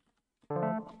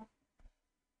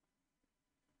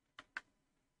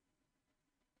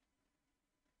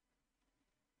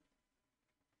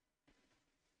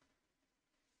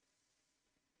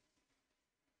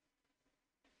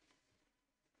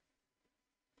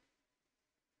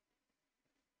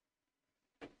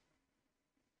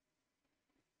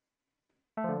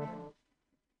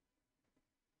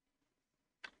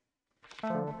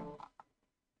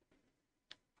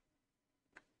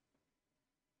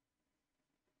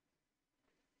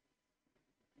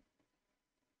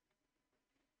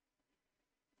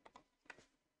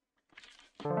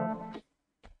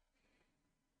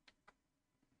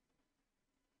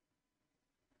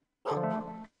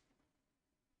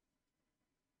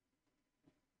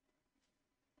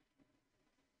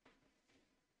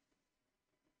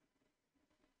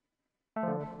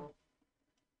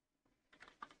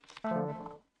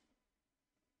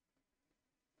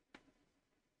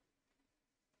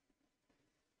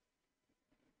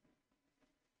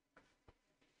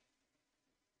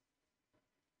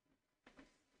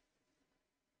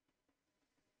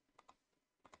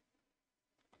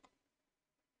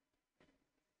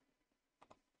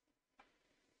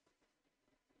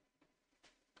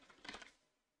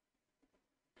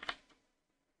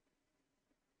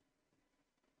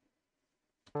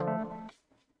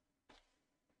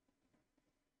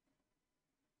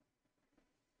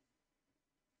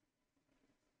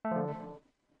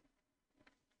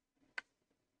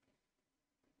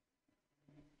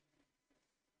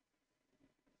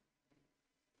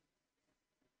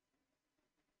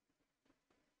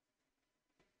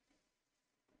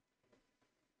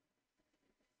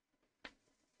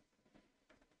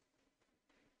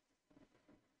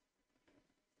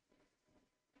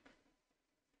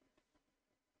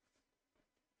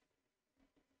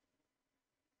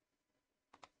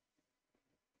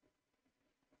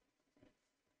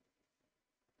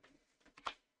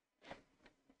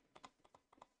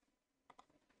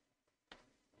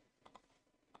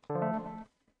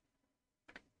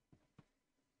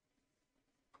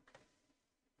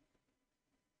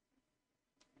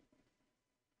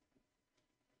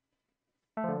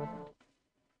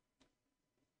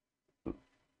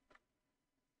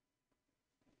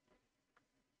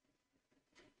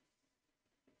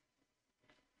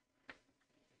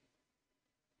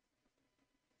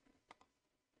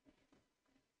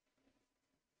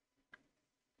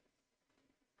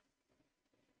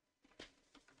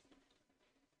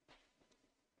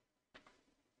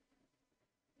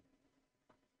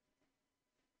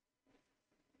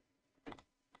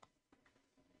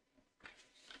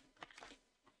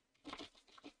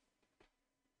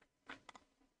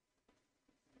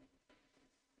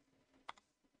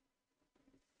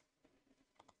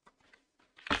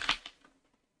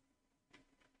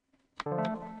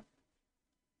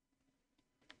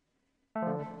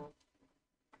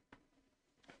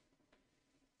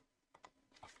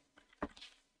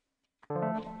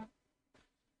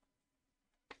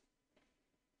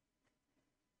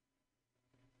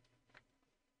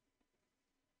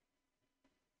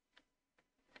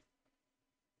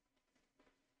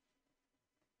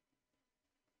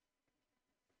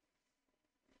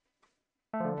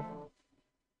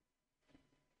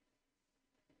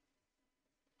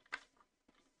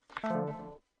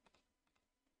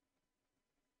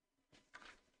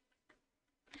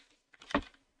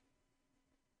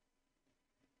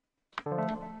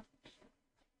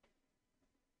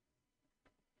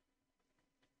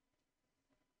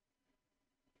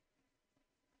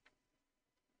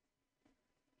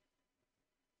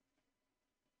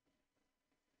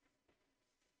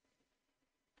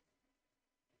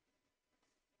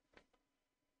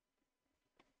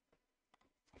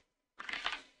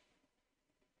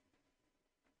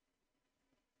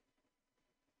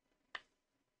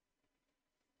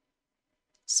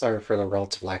 Sorry for the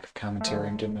relative lack of commentary.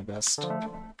 I'm doing my best.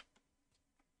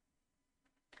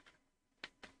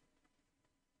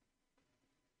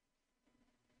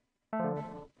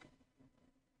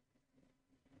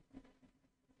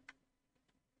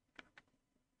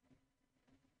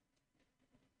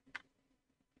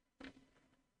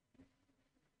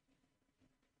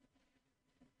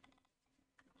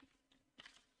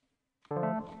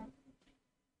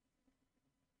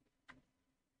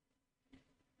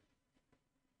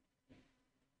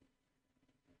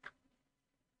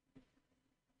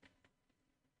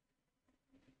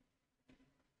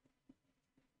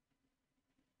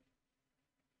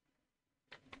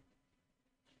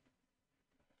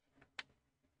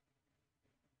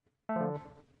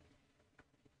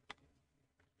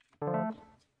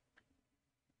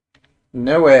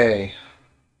 No way.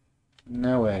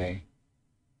 No way.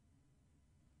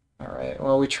 Alright,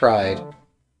 well, we tried.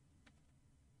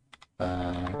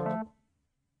 There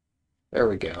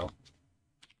we go.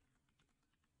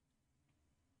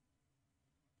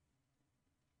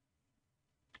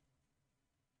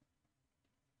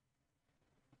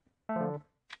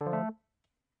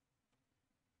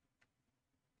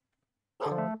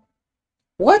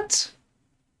 What?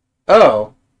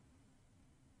 Oh.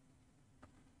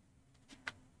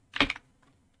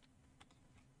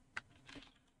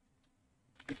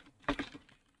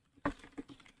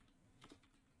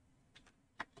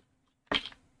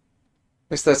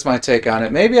 At least that's my take on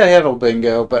it. Maybe I have a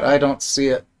bingo, but I don't see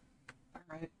it.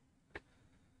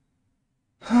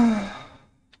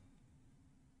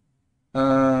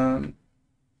 Alright.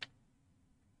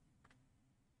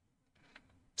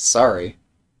 Sorry.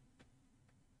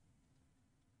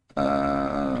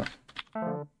 Uh,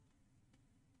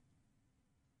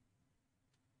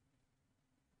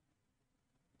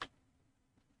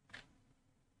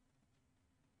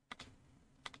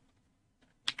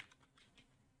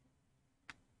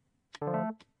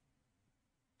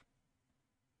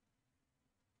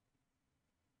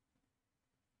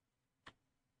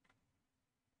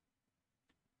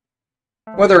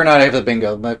 whether or not I have the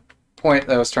bingo, my point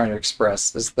that I was trying to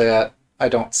express is that I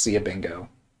don't see a bingo.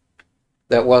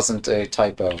 That wasn't a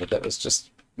typo. That was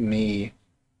just me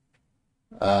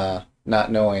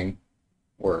not knowing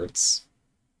words.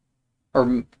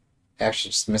 Or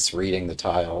actually just misreading the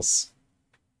tiles.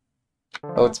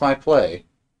 Oh, it's my play.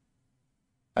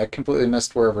 I completely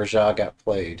missed where Rajah got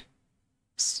played.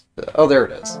 Oh, there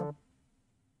it is.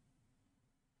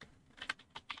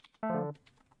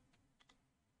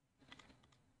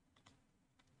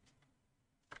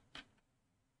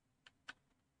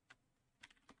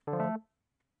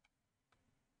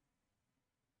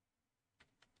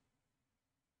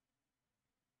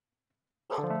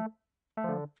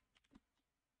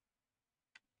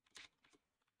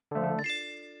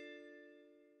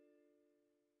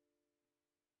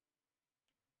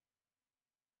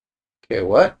 Okay,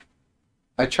 what?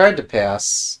 I tried to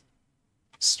pass.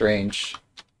 Strange.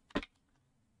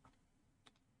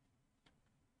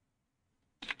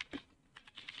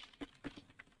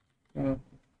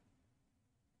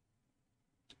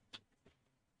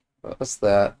 What was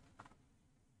that?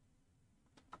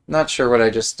 Not sure what I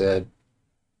just did.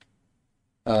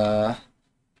 Uh...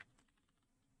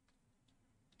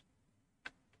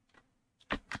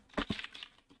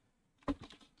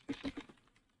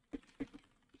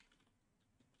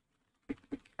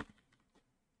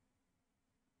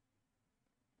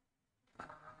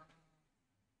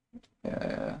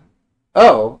 Yeah.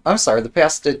 Oh, I'm sorry, the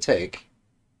pass did take.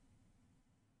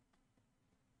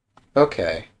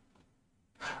 Okay.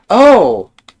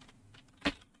 Oh!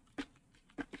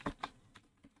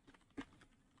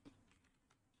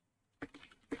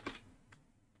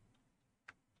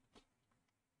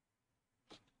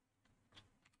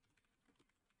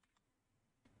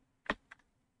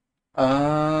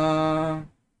 Uh...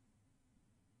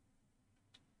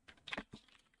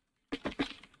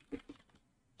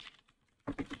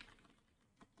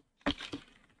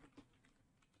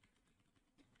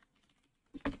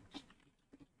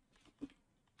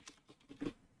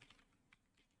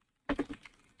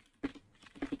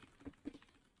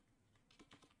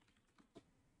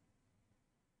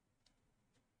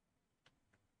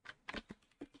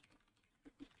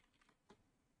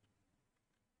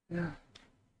 Yeah.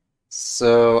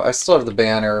 So, I still have the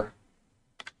banner.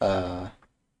 Uh...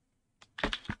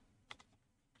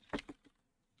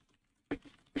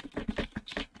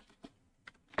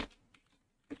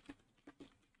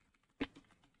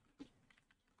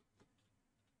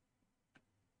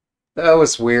 That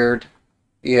was weird.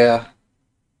 Yeah.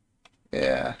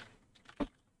 Yeah.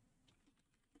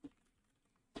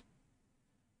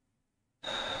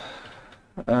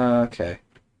 Okay.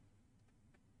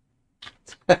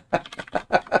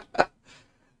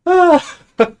 Ah.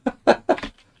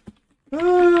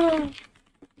 Ah.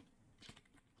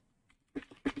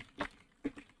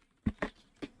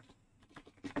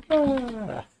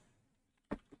 Ah.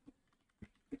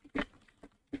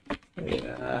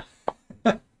 Yeah.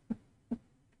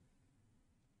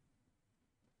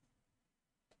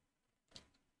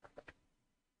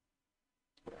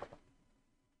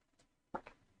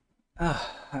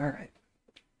 All right.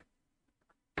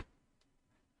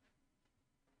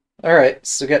 All right.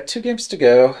 So we got 2 games to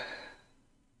go.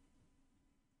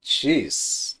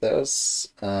 Jeez, that was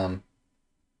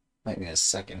might need a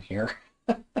second here.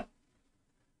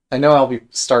 I know I'll be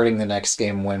starting the next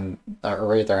game when, or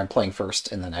rather, I'm playing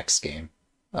first in the next game.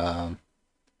 Um,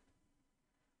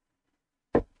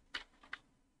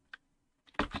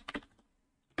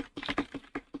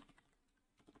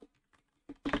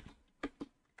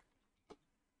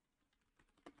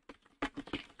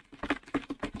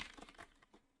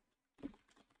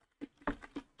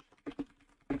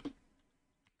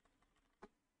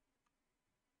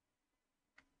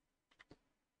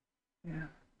 yeah.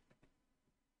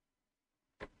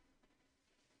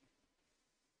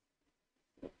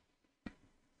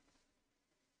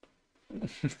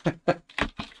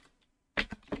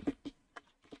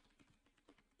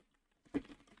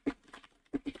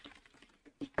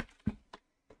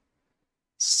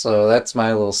 So that's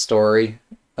my little story.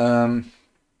 Um,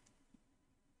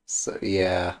 so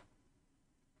yeah.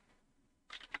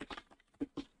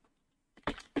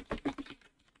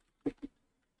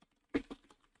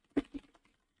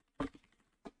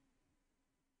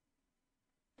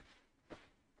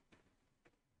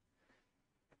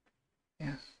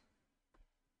 Yeah.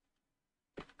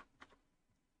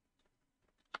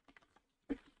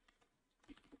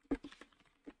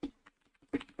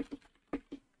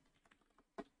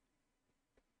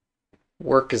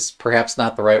 Work is perhaps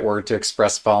not the right word to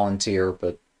express volunteer,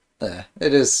 but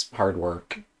it is hard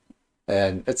work.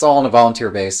 And it's all on a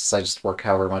volunteer basis. I just work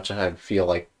however much I feel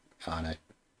like on it.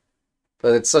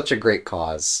 But it's such a great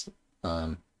cause.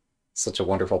 Um, Such a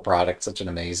wonderful product, such an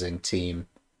amazing team.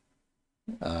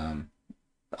 Um,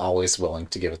 Always willing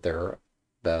to give it their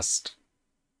best,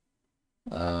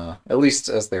 at least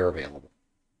as they're available.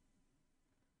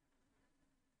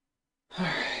 All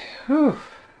right, whew.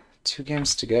 2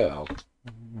 games to go.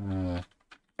 Uh,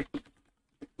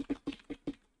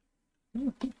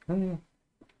 and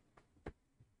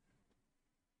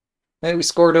we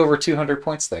scored over 200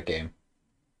 points that game.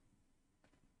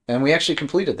 And we actually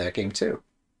completed that game too.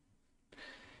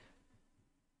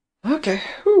 Okay,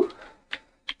 whew.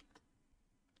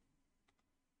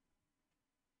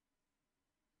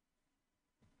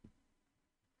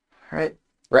 All right,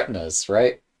 retinas,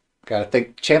 right? Gotta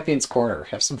think Champion's Corner.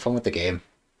 Have some fun with the game.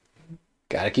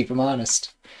 Gotta keep them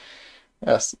honest.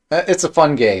 Yes, it's a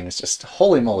fun game. It's just,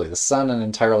 holy moly, this is on an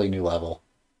entirely new level.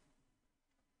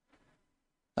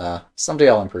 Someday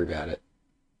I'll improve at it.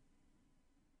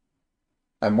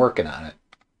 I'm working on it.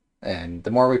 And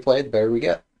the more we play, the better we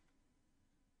get.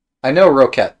 I know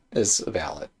Roquette is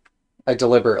valid. I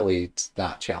deliberately did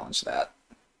not challenge that.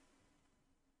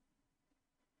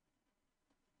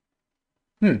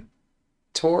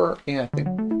 Tor, yeah, I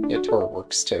think, yeah, Tor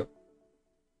works too.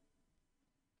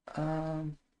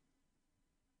 Um,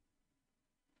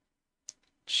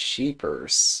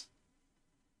 Cheapers.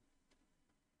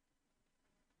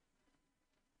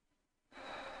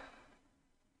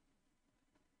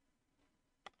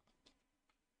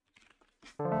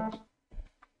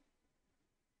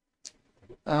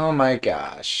 Oh my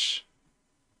gosh.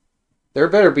 There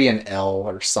better be an L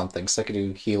or something so I could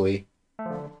do Healy.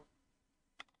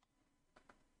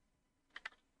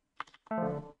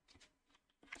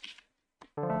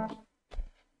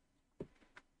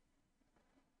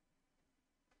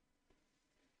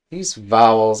 These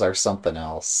vowels are something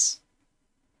else.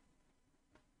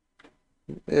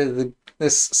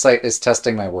 This site is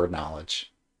testing my word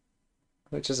knowledge,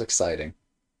 which is exciting.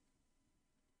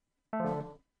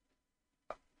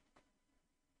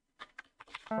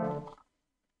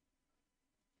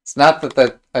 It's not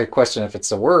that I question if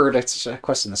it's a word, it's a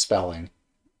question of spelling.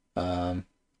 Um,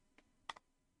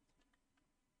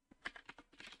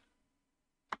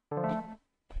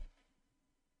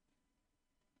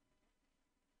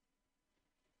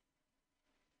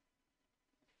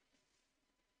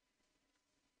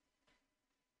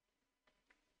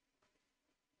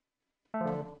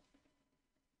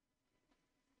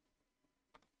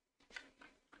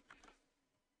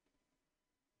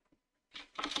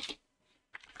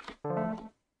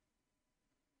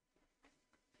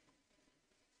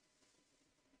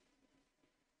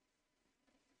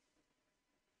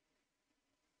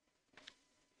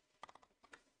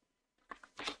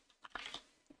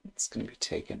 it's going to be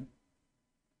taken.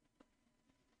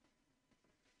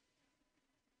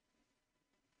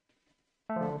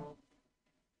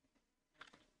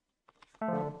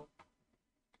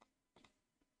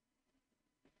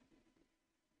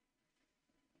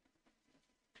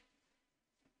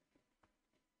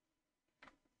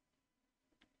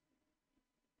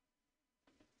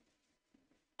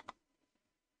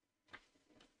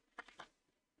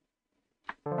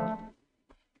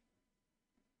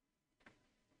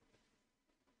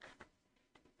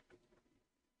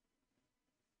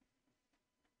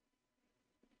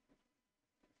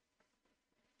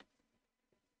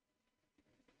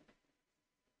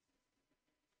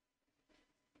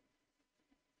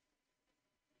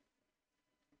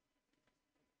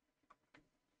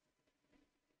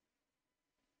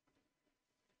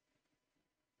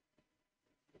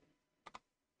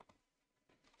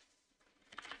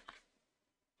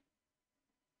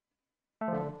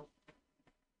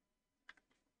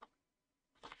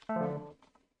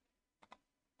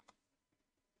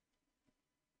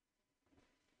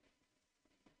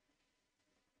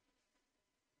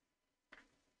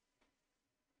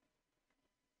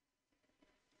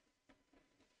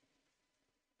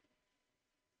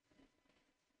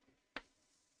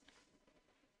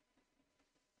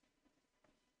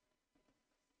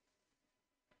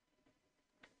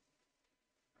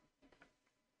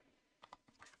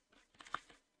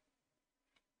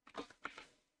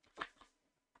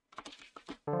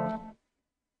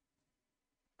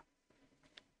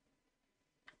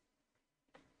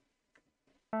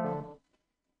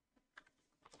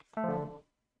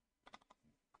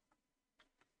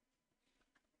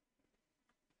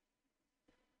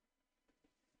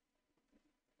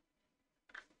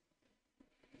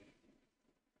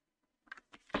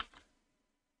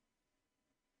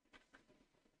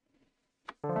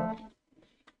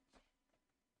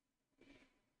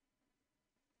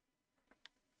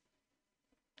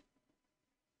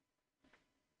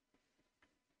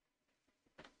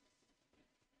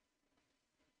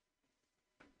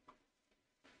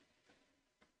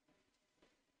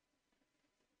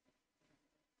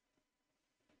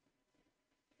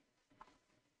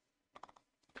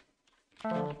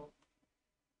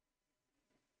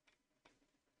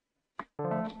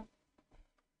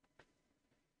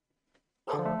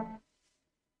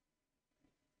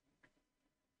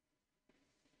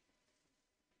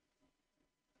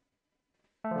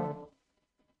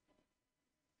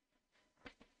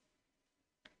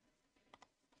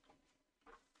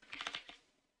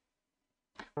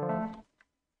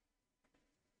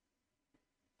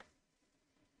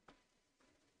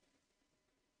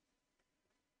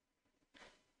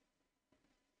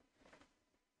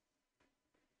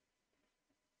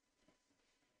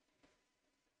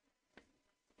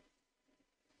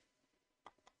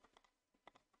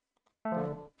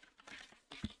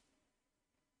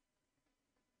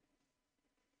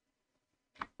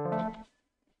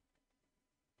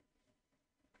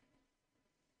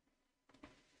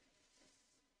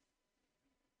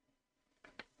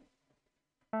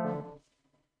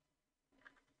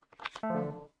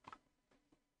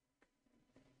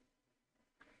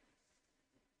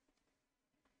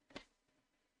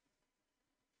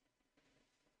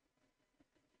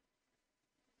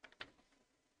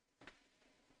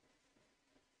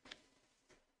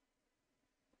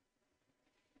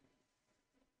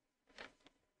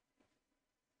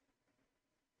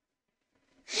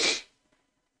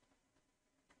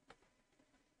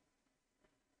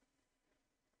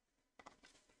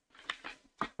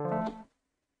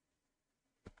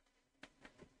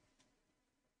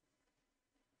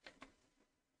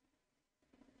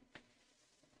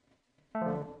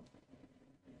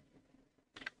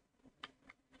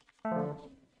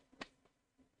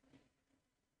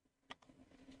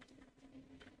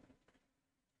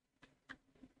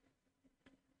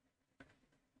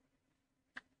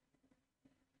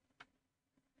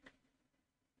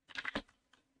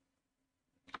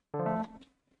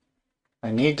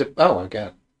 I need to... Oh, I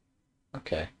got...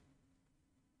 Okay.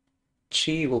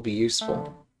 Chi will be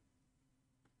useful.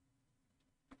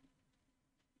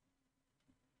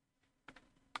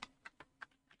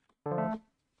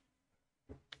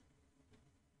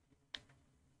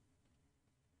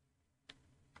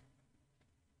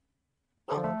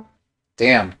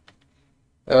 Damn.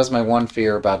 That was my one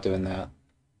fear about doing that.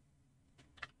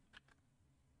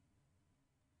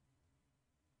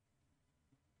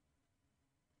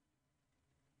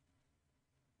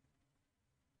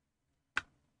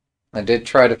 I did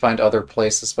try to find other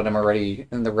places, but I'm already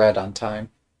in the red on time.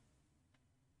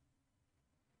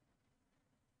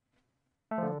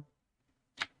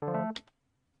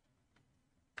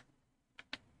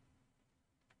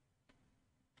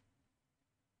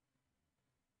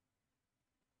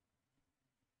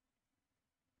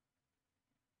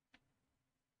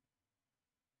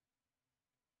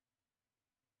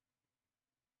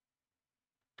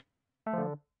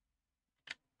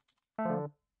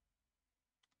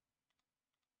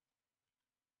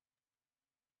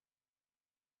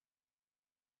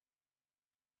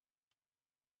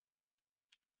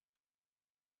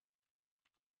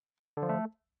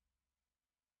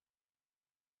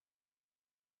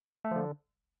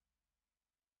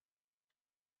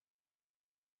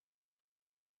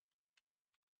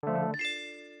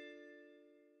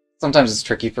 Sometimes it's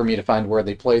tricky for me to find where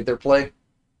they played their play.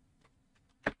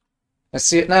 I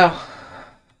see it now.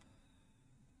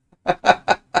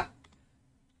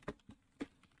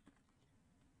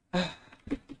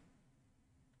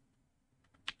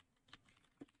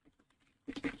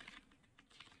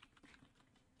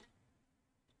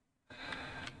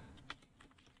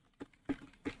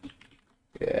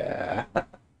 Yeah.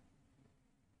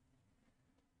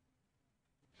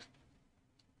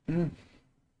 Mm.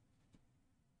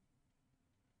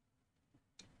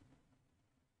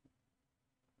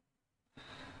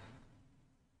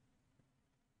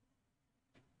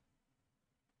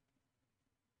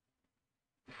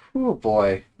 Oh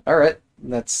boy. Alright.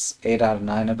 That's 8 out of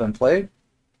 9 have been played.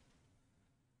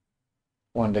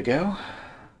 One to go.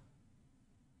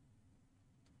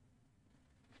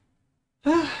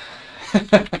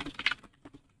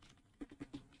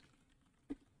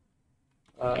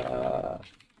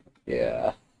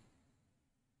 Yeah.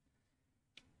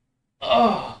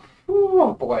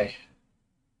 Oh boy.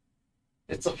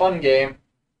 It's a fun game.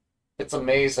 It's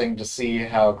amazing to see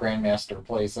how Grandmaster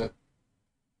plays it.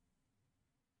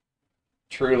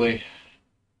 Truly.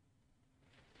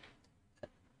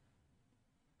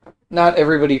 not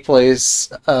everybody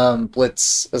plays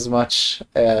Blitz as much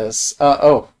as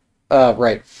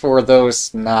right, for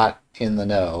those not in the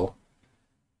know.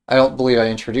 I don't believe I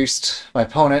introduced my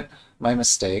opponent. My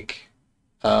mistake.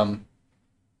 Um,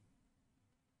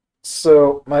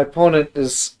 so my opponent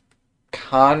is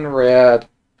Conrad.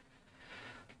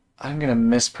 I'm gonna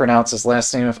mispronounce his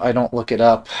last name if I don't look it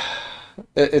up.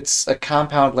 It's a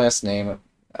compound last name.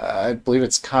 I believe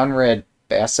it's Conrad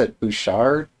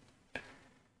Bassett-Bouchard.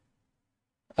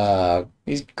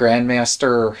 He's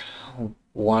Grandmaster,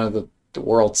 one of the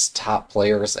world's top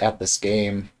players at this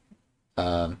game.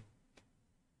 Um,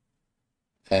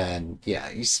 and yeah,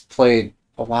 he's played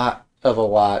a lot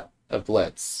of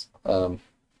Blitz. And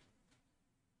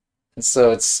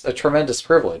so it's a tremendous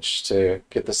privilege to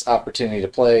get this opportunity to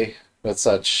play with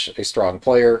such a strong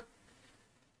player.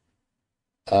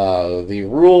 The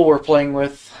rule we're playing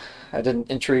with, I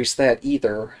didn't introduce that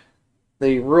either.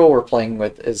 The rule we're playing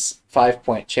with is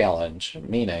 5-point challenge,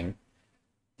 meaning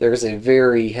there's a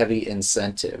very heavy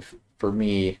incentive for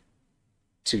me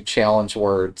to challenge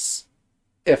words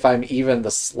if I'm even the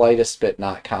slightest bit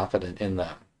not confident in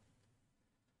them.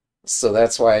 So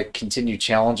that's why I continue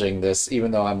challenging this, even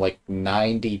though I'm like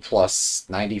 90 plus,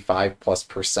 95 plus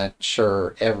 %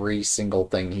 sure every single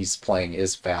thing he's playing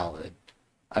is valid.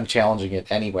 I'm challenging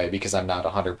it anyway because I'm not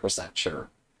 100% sure.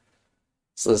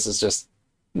 So this is just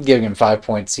giving him 5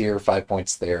 points here, 5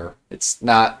 points there. It's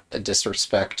not a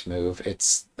disrespect move,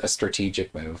 it's a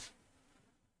strategic move.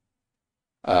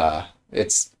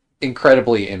 It's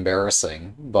incredibly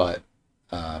embarrassing, but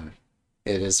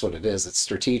it is what it is. It's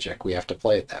strategic. We have to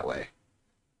play it that way.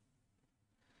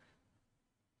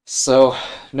 So,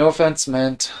 no offense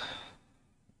meant.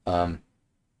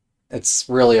 It's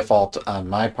really a fault on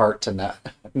my part to not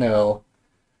know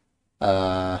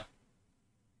all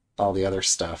the other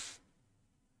stuff.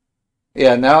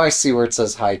 Yeah, now I see where it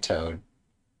says high toad.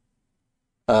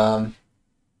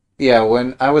 Yeah,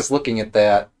 when I was looking at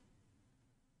that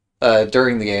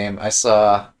during the game, I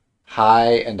saw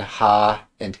hi and ha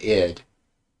and id.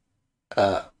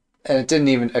 And it didn't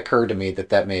even occur to me that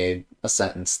that made a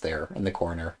sentence there in the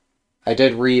corner. I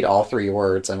did read all 3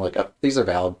 words. I'm like, oh, these are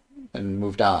valid, and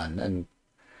moved on. And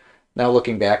now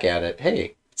looking back at it,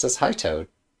 hey, it says hi toad.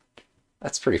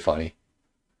 That's pretty funny.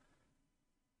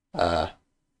 Uh,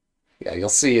 yeah, you'll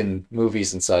see in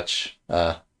movies and such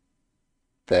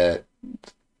that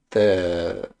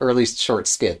the early short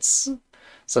skits,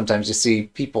 sometimes you see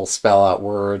people spell out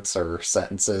words or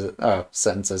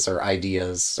sentences or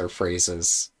ideas or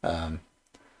phrases, and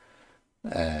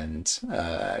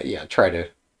yeah, try to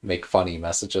make funny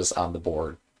messages on the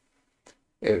board.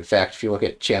 In fact, if you look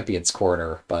at Champion's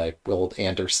Corner by Will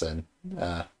Anderson,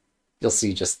 you'll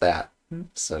see just that.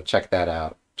 So check that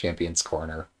out, Champion's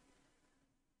Corner.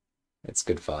 It's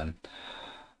good fun.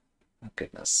 Oh,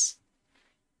 goodness.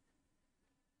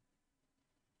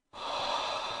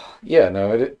 Yeah,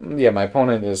 no, yeah, my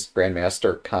opponent is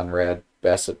Grandmaster Conrad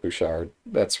Bassett-Bouchard.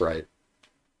 That's right.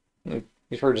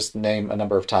 You've heard his name a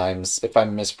number of times. If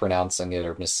I'm mispronouncing it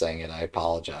or missaying it, I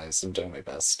apologize. I'm doing my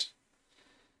best.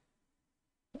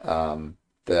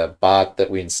 The bot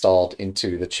that we installed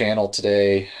into the channel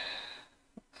today,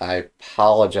 I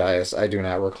apologize. I do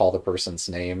not recall the person's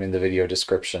name. In the video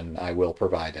description, I will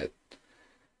provide it.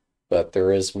 But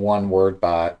there is one word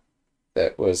bot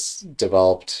that was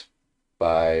developed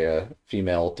by a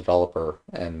female developer,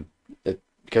 and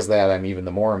because of that, I'm even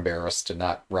the more embarrassed to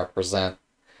not represent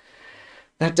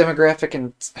that demographic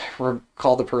and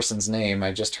recall the person's name.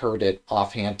 I just heard it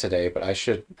offhand today, but I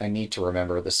need to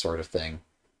remember this sort of thing.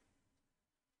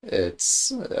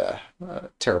 It's a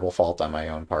terrible fault on my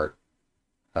own part.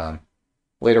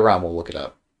 Later on, we'll look it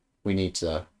up. We need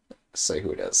to say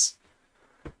who it is.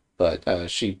 But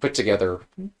she put together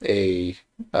a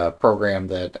program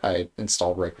that I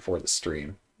installed right before the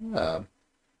stream.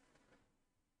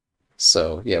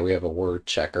 So yeah, we have a word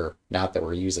checker. Not that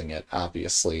we're using it,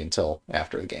 obviously, until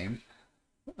after the game.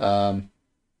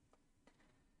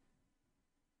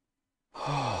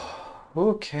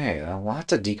 Okay, a lot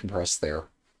to decompress there.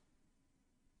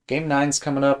 Game 9's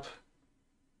coming up.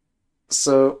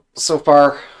 So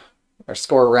far, our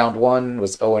score round 1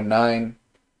 was 0-9.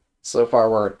 So far,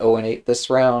 we're at 0-8 this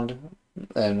round,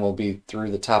 and we'll be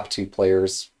through the top 2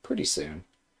 players pretty soon.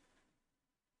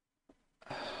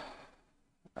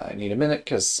 I need a minute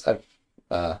because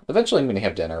eventually I'm going to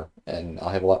have dinner, and I'll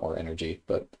have a lot more energy,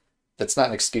 but that's not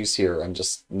an excuse here. I'm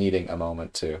just needing a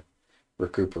moment to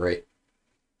recuperate.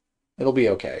 It'll be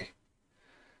okay.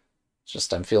 It's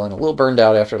just I'm feeling a little burned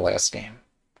out after the last game.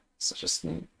 So just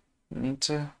need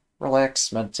to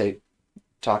relax, meditate,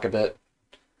 talk a bit.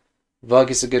 Vug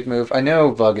is a good move. I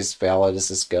know Vug is valid as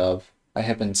his gov. I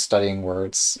have been studying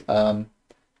words.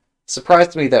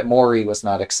 Surprised me that Mori was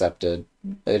not accepted.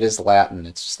 It is Latin,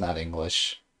 it's just not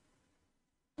English.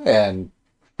 And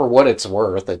for what it's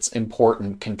worth, it's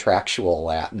important contractual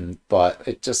Latin, but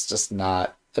it just does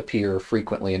not appear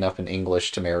frequently enough in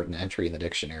English to merit an entry in the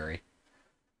dictionary.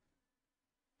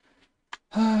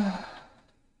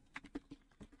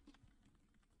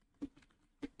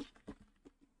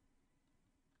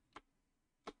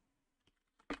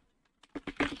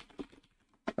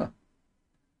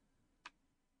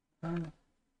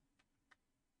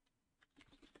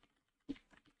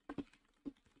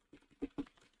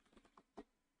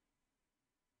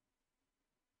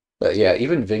 But yeah,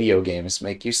 even video games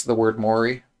make use of the word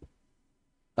Mori.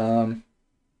 Um,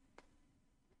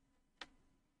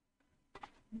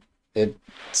 it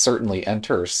certainly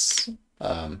enters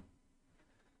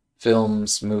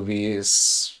films,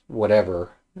 movies,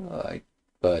 whatever,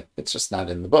 but it's just not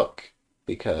in the book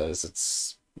because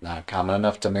it's not common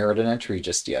enough to merit an entry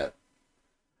just yet.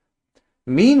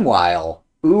 Meanwhile,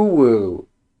 uwu,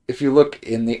 if you look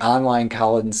in the online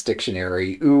Collins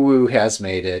dictionary, uwu has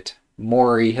made it.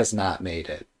 Mori has not made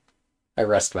it. I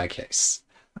rest my case.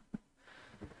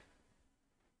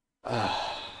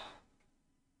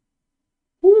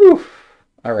 Woo.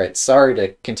 All right, sorry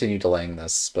to continue delaying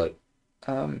this, but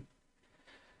um,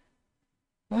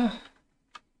 uh,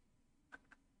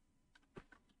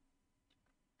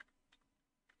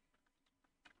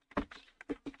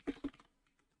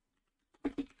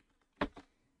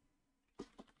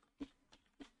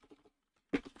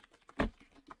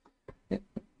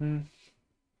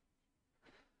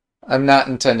 I'm not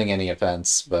intending any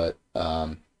offense, but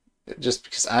just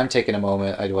because I'm taking a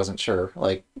moment, I wasn't sure,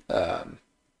 like,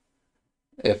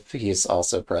 if he's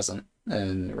also present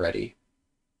and ready.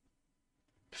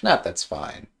 If not, that's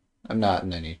fine. I'm not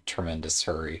in any tremendous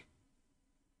hurry.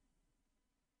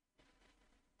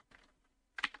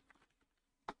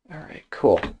 All right,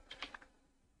 cool.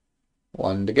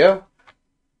 One to go.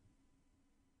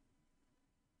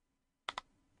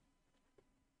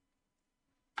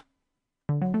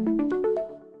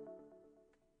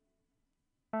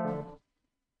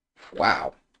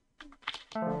 Wow.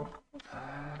 All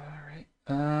right.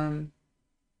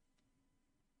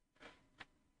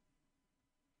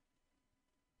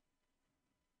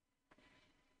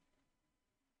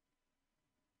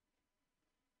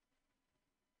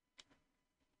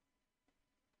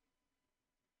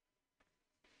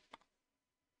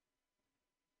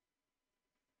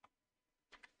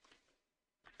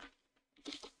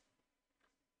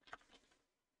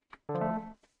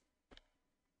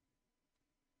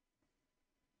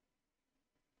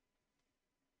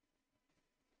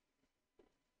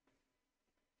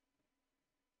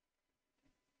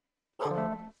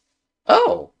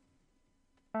 Oh.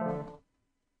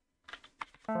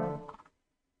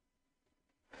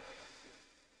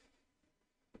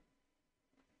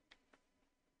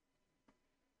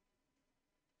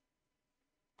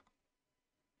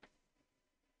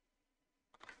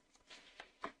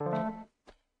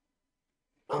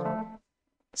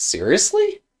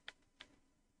 Seriously?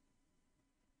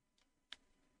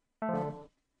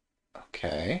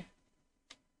 Okay.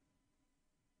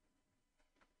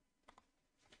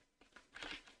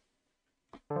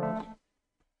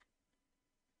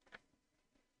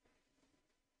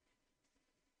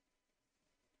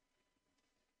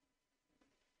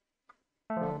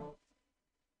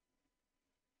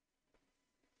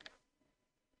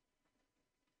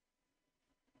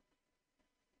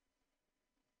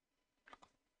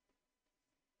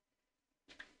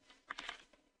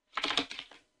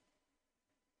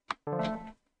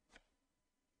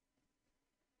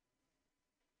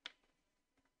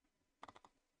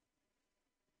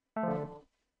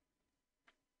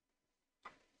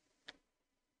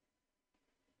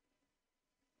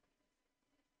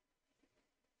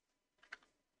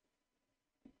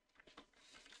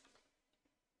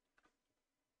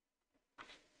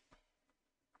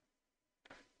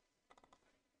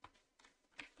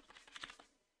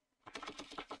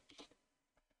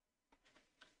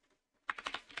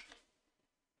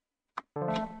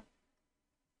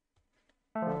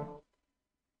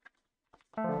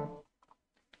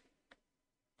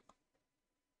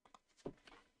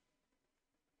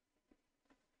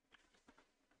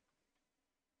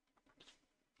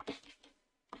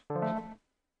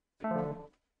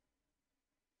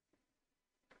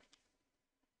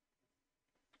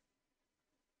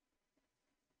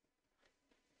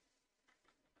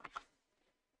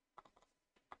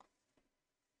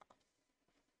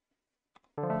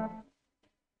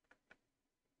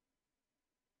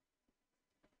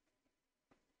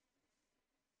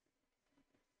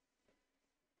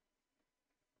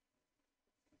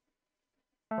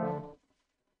 I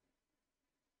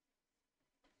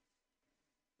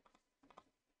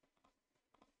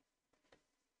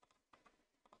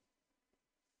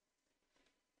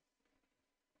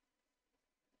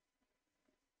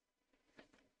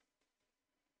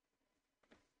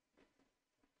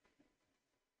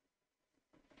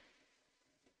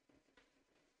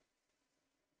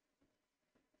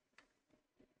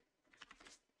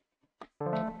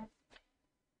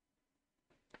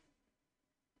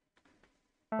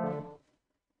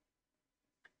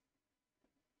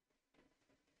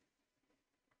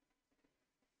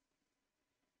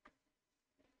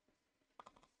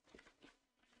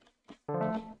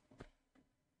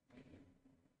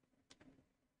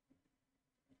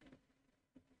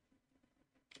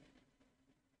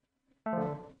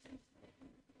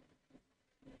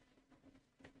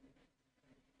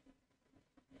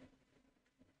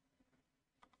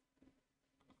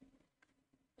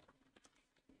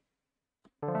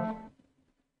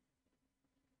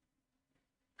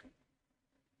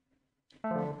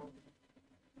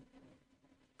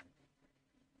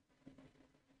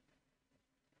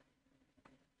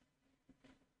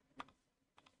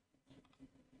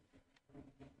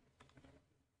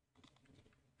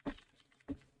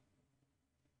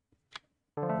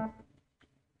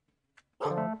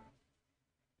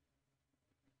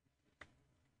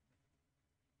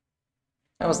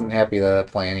wasn't happy with that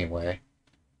play anyway.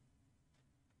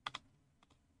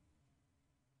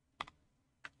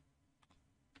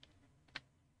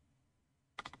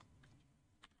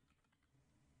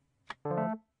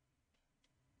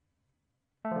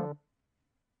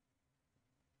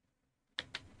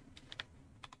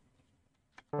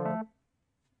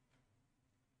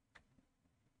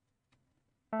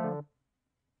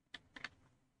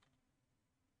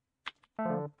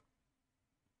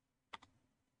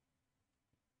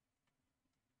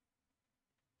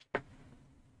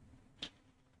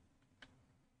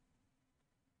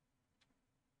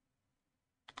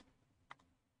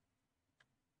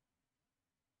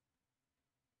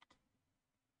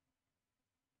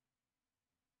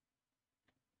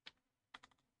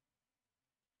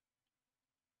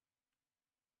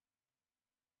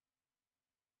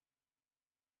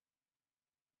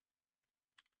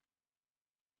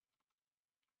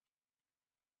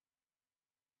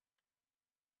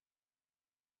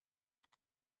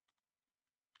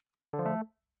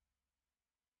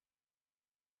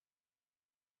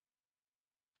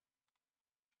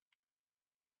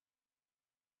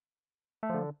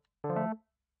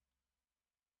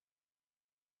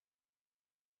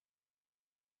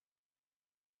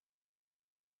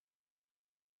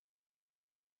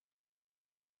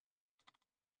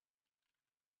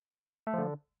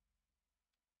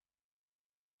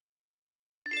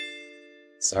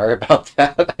 Sorry about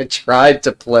that. I tried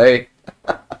to play.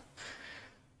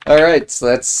 Alright, so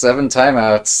that's 7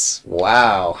 timeouts.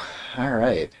 Wow.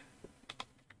 Alright.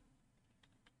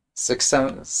 6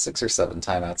 or 7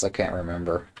 timeouts, I can't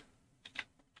remember.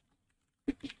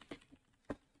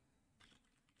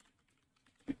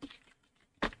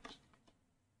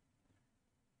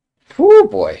 Whew,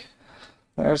 boy.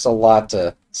 There's a lot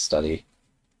to study.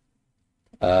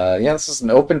 Yeah, this is an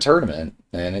open tournament,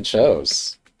 and it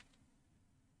shows.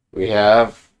 We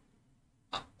have...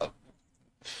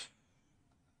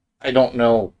 I don't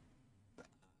know.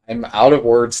 I'm out of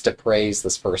words to praise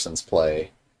this person's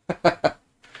play.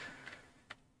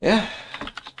 Yeah.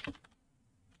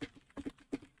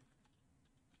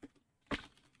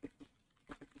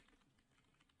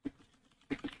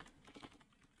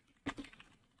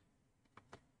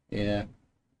 Yeah.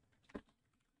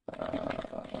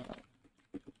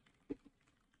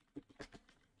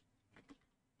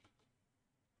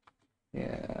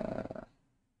 Yeah.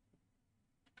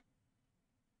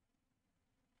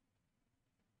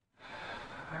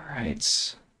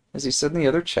 Alright. As you said in the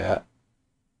other chat.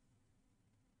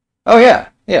 Oh, yeah.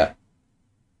 Yeah.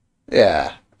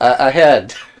 Yeah. I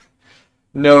had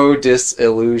no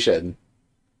disillusion.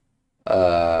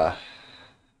 Alright.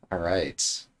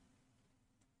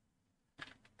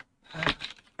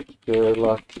 Good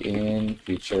luck in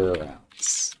future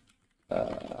rounds.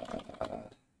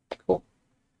 Cool.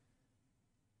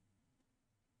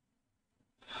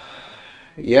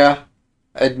 Yeah.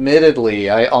 Admittedly,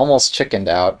 I almost chickened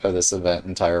out of this event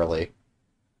entirely.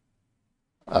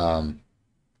 I'm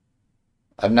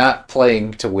not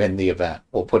playing to win the event,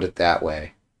 we'll put it that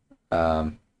way.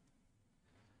 But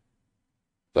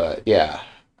yeah,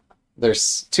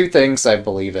 there's 2 things I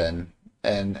believe in,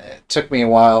 and it took me a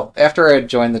while. After I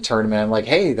joined the tournament, I'm like,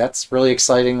 hey, that's really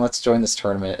exciting, let's join this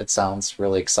tournament. It sounds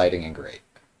really exciting and great.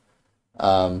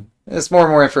 as more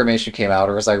and more information came out,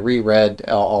 or as I reread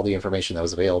all the information that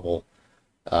was available,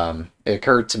 it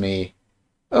occurred to me,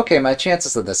 okay, my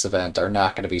chances of this event are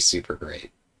not going to be super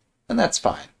great, and that's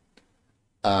fine.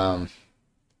 Um,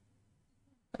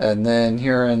 and then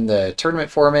here in the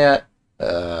tournament format,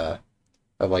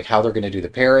 of like how they're going to do the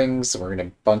pairings, and we're going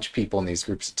to bunch people in these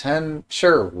groups of 10,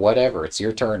 sure, whatever, it's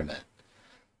your tournament.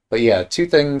 But yeah, two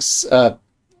things that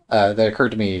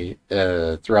occurred to me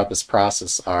throughout this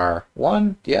process are,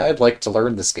 one, yeah, I'd like to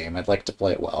learn this game. I'd like to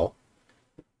play it well.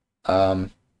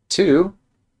 Two,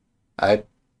 I'd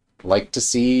like to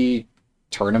see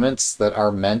tournaments that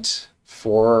are meant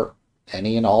for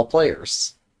any and all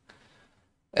players.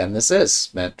 And this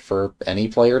is meant for any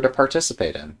player to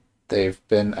participate in. They've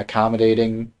been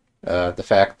accommodating the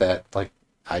fact that, like,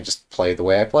 I just play the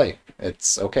way I play.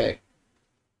 It's okay.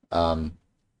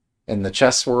 In the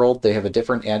chess world, they have a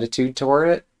different attitude toward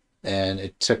it, and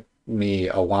it took me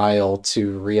a while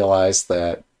to realize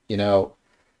that, you know,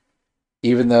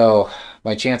 even though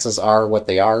my chances are what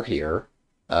they are here,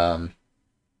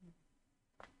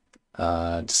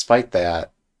 despite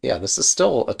that, yeah, this is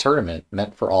still a tournament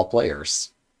meant for all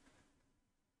players.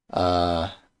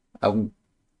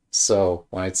 So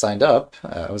when I signed up,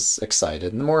 I was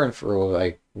excited. And the more info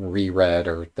I reread,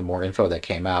 or the more info that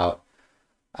came out,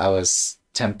 I was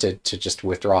tempted to just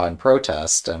withdraw and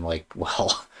protest. I'm like,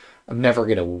 well, I'm never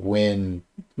going to win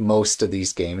most of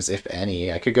these games, if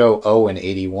any. I could go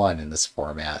 0-81 in this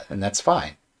format, and that's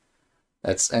fine.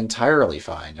 That's entirely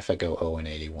fine if I go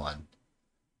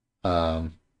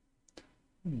 0-81.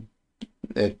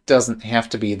 It doesn't have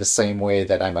to be the same way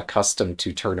that I'm accustomed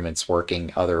to tournaments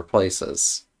working other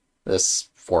places. This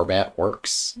format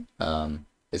works.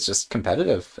 It's just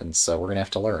competitive, and so we're going to have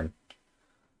to learn.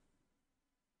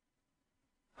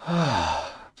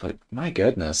 But my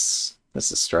goodness,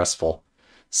 this is stressful.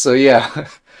 So yeah,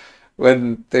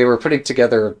 when they were putting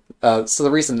together, so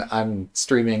the reason I'm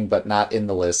streaming but not in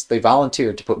the list, they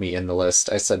volunteered to put me in the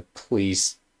list. I said,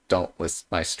 please don't list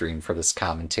my stream for this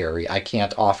commentary. I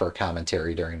can't offer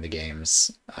commentary during the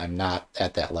games. I'm not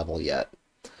at that level yet.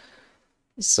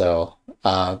 So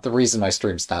the reason my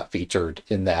stream's not featured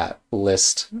in that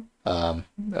list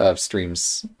of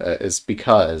streams is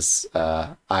because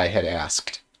I had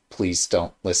asked, please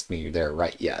don't list me there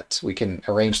right yet. We can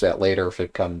arrange that later if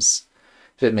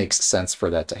it makes sense for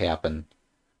that to happen.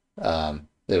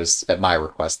 It was at my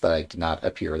request that I did not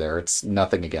appear there. It's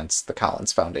nothing against the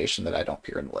Collins Foundation that I don't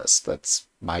appear in the list. That's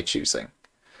my choosing.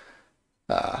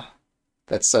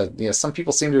 Some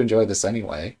people seem to enjoy this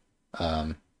anyway.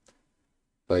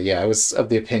 But yeah, I was of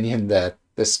the opinion that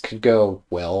this could go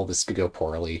well, this could go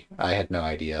poorly. I had no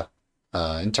idea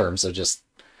in terms of just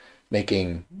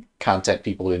making content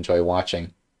people would enjoy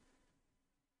watching.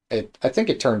 I think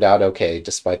it turned out okay,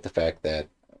 despite the fact that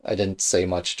I didn't say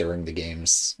much during the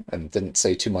games and didn't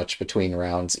say too much between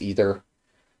rounds either.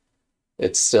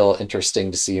 It's still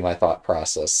interesting to see my thought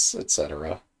process,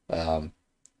 etc.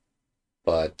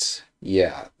 But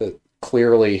yeah,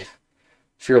 clearly,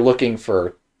 if you're looking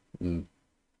for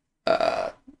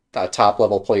a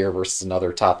top-level player versus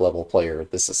another top-level player,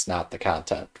 this is not the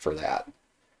content for that.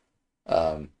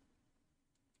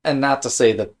 And not to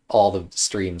say that all the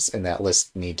streams in that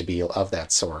list need to be of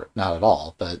that sort, not at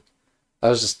all, but I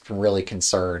was just really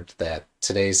concerned that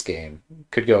today's game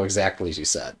could go exactly as you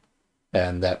said,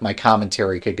 and that my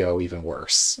commentary could go even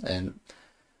worse. And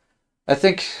I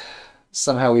think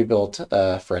somehow we built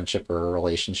a friendship or a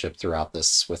relationship throughout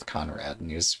this with Conrad, and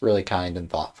he was really kind and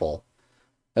thoughtful,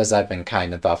 as I've been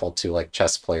kind and thoughtful to like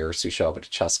chess players who show up at a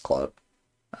chess club.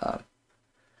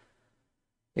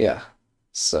 Yeah,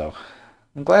 so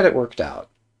I'm glad it worked out.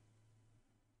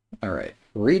 All right,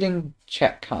 reading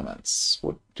chat comments.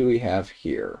 What do we have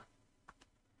here?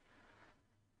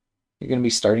 You're going to be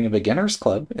starting a beginners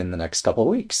club in the next couple of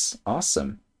weeks.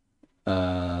 Awesome.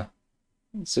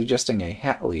 Suggesting a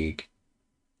hat league.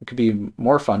 It could be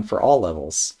more fun for all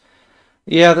levels.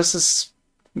 Yeah, this is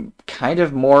kind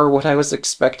of more what I was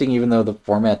expecting, even though the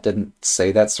format didn't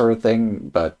say that sort of thing.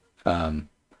 But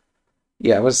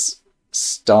yeah, I was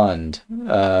stunned.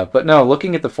 But no,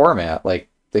 looking at the format, like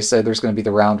they said there's going to be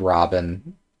the round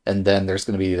robin, and then there's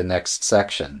going to be the next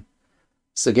section.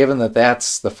 So given that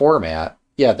that's the format,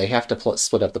 yeah, they have to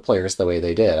split up the players the way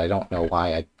they did. I don't know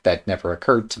why that never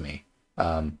occurred to me.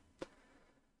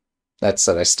 That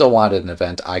said, I still wanted an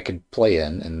event I could play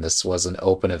in, and this was an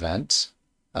open event.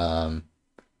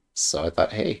 So I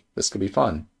thought, hey, this could be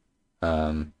fun.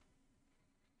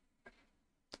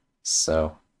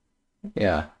 So,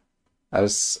 yeah. I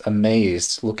was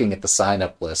amazed looking at the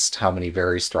sign-up list how many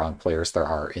very strong players there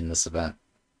are in this event.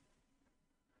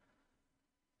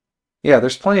 Yeah,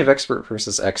 there's plenty of expert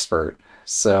versus expert.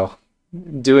 So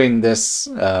doing this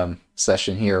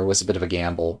session here was a bit of a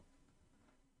gamble.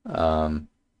 Um,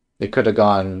 it could have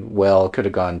gone well, could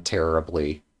have gone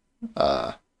terribly,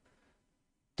 uh,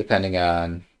 depending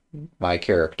on my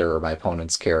character or my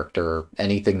opponent's character,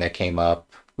 anything that came up.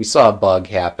 We saw a bug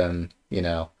happen, you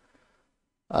know.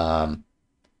 Um,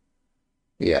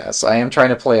 yeah, so I am trying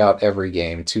to play out every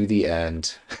game to the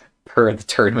end per the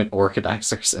tournament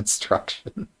organizer's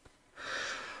instruction.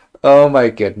 Oh my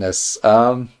goodness.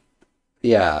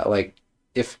 Yeah, like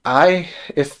if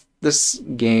this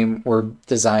game were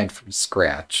designed from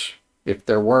scratch, if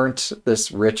there weren't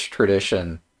this rich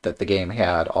tradition that the game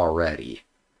had already,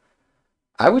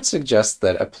 I would suggest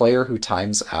that a player who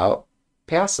times out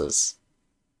passes.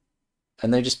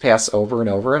 And they just pass over and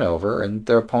over and over, and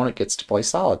their opponent gets to play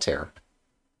solitaire.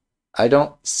 I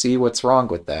don't see what's wrong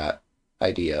with that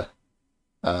idea.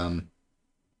 Um,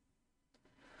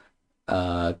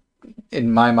 uh,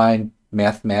 in my mind,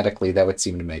 mathematically, that would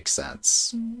seem to make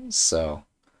sense. So,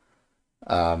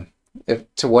 um,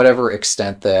 if to whatever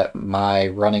extent that my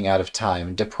running out of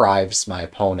time deprives my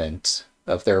opponent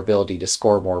of their ability to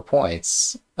score more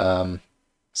points,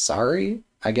 sorry,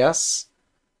 I guess.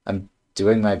 I'm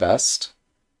doing my best.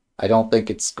 I don't think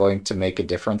it's going to make a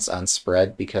difference on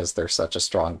spread because they're such a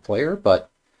strong player, but,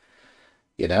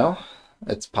 you know,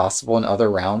 it's possible in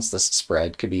other rounds this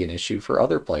spread could be an issue for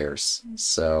other players.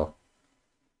 So,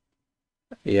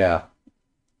 yeah.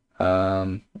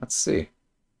 Let's see.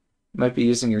 You might be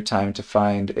using your time to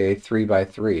find a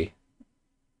 3x3.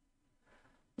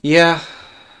 Yeah,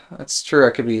 that's true.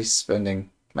 I could be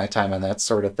spending my time on that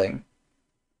sort of thing.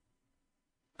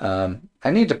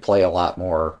 I need to play a lot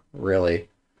more, really.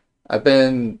 I've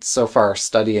been so far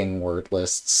studying word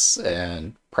lists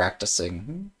and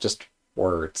practicing just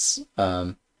words.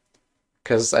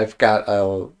 Because I've got I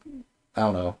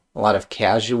don't know, a lot of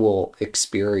casual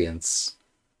experience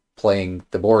playing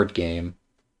the board game.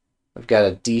 I've got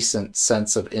a decent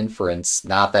sense of inference,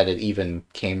 not that it even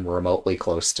came remotely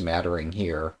close to mattering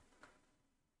here.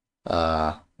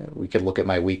 Uh, we could look at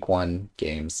my week one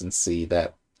games and see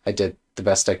that I did the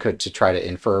best I could to try to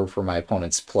infer from my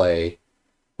opponent's play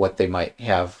what they might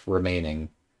have remaining.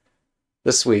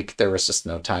 This week, there was just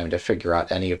no time to figure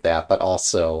out any of that, but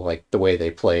also, like, the way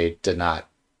they played did not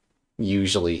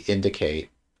usually indicate,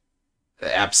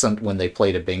 absent when they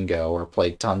played a bingo or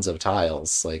played tons of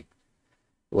tiles, like,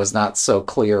 it was not so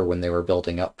clear when they were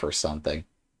building up for something.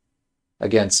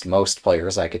 Against most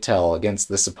players, I could tell. Against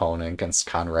this opponent, against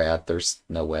Conrad, there's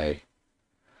no way.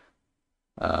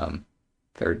 Um,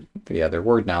 their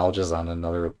word knowledge is on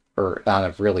another, or on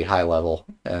a really high level,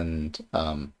 and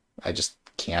I just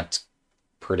can't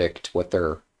predict what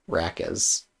their rack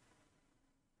is.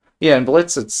 Yeah, in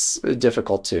Blitz, it's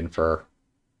difficult to infer.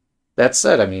 That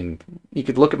said, I mean, you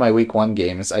could look at my week one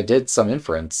games. I did some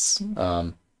inference.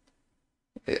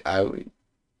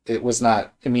 It was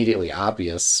not immediately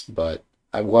obvious, but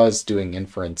I was doing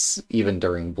inference even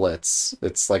during Blitz.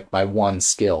 It's like my one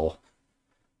skill,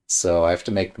 so I have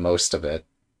to make the most of it.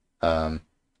 Um,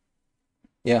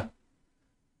 yeah,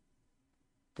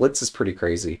 Blitz is pretty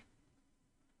crazy.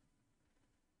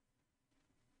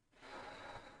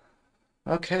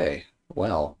 Okay,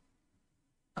 well,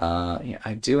 yeah,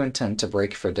 I do intend to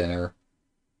break for dinner.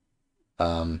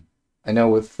 Um, I know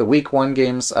with the week one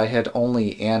games, I had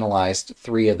only analyzed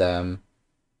three of them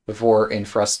before, in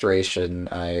frustration,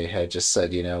 I had just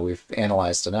said, you know, we've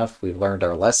analyzed enough, we've learned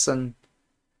our lesson.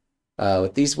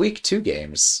 With these week two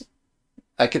games,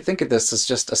 I could think of this as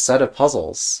just a set of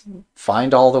puzzles.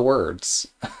 Find all the words.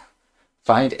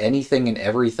 Find anything and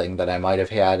everything that I might have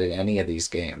had in any of these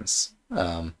games.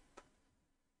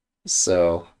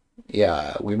 So,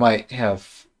 yeah, we might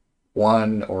have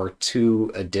one or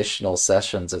two additional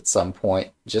sessions at some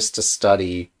point just to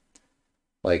study,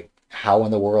 like, how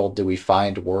in the world do we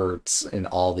find words in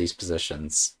all these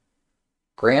positions?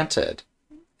 Granted,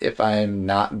 if I'm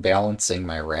not balancing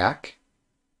my rack,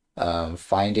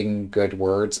 finding good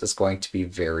words is going to be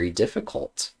very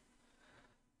difficult.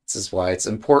 This is why it's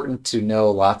important to know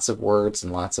lots of words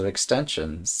and lots of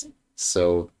extensions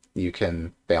so you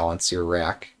can balance your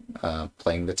rack,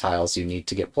 playing the tiles you need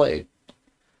to get played.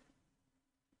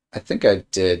 I think I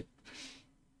did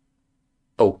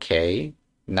okay,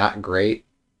 not great,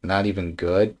 not even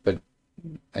good, but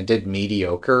I did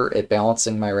mediocre at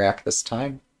balancing my rack this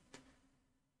time.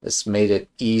 This made it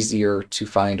easier to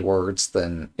find words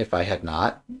than if I had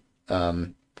not.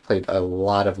 Played a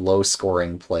lot of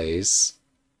low-scoring plays.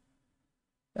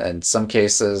 In some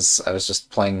cases, I was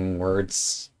just playing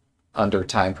words under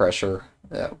time pressure.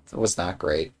 That was not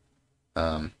great.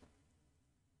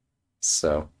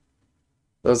 So,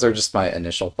 those are just my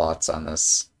initial thoughts on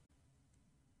this.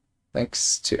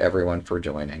 Thanks to everyone for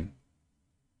joining,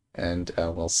 and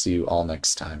we'll see you all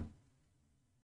next time.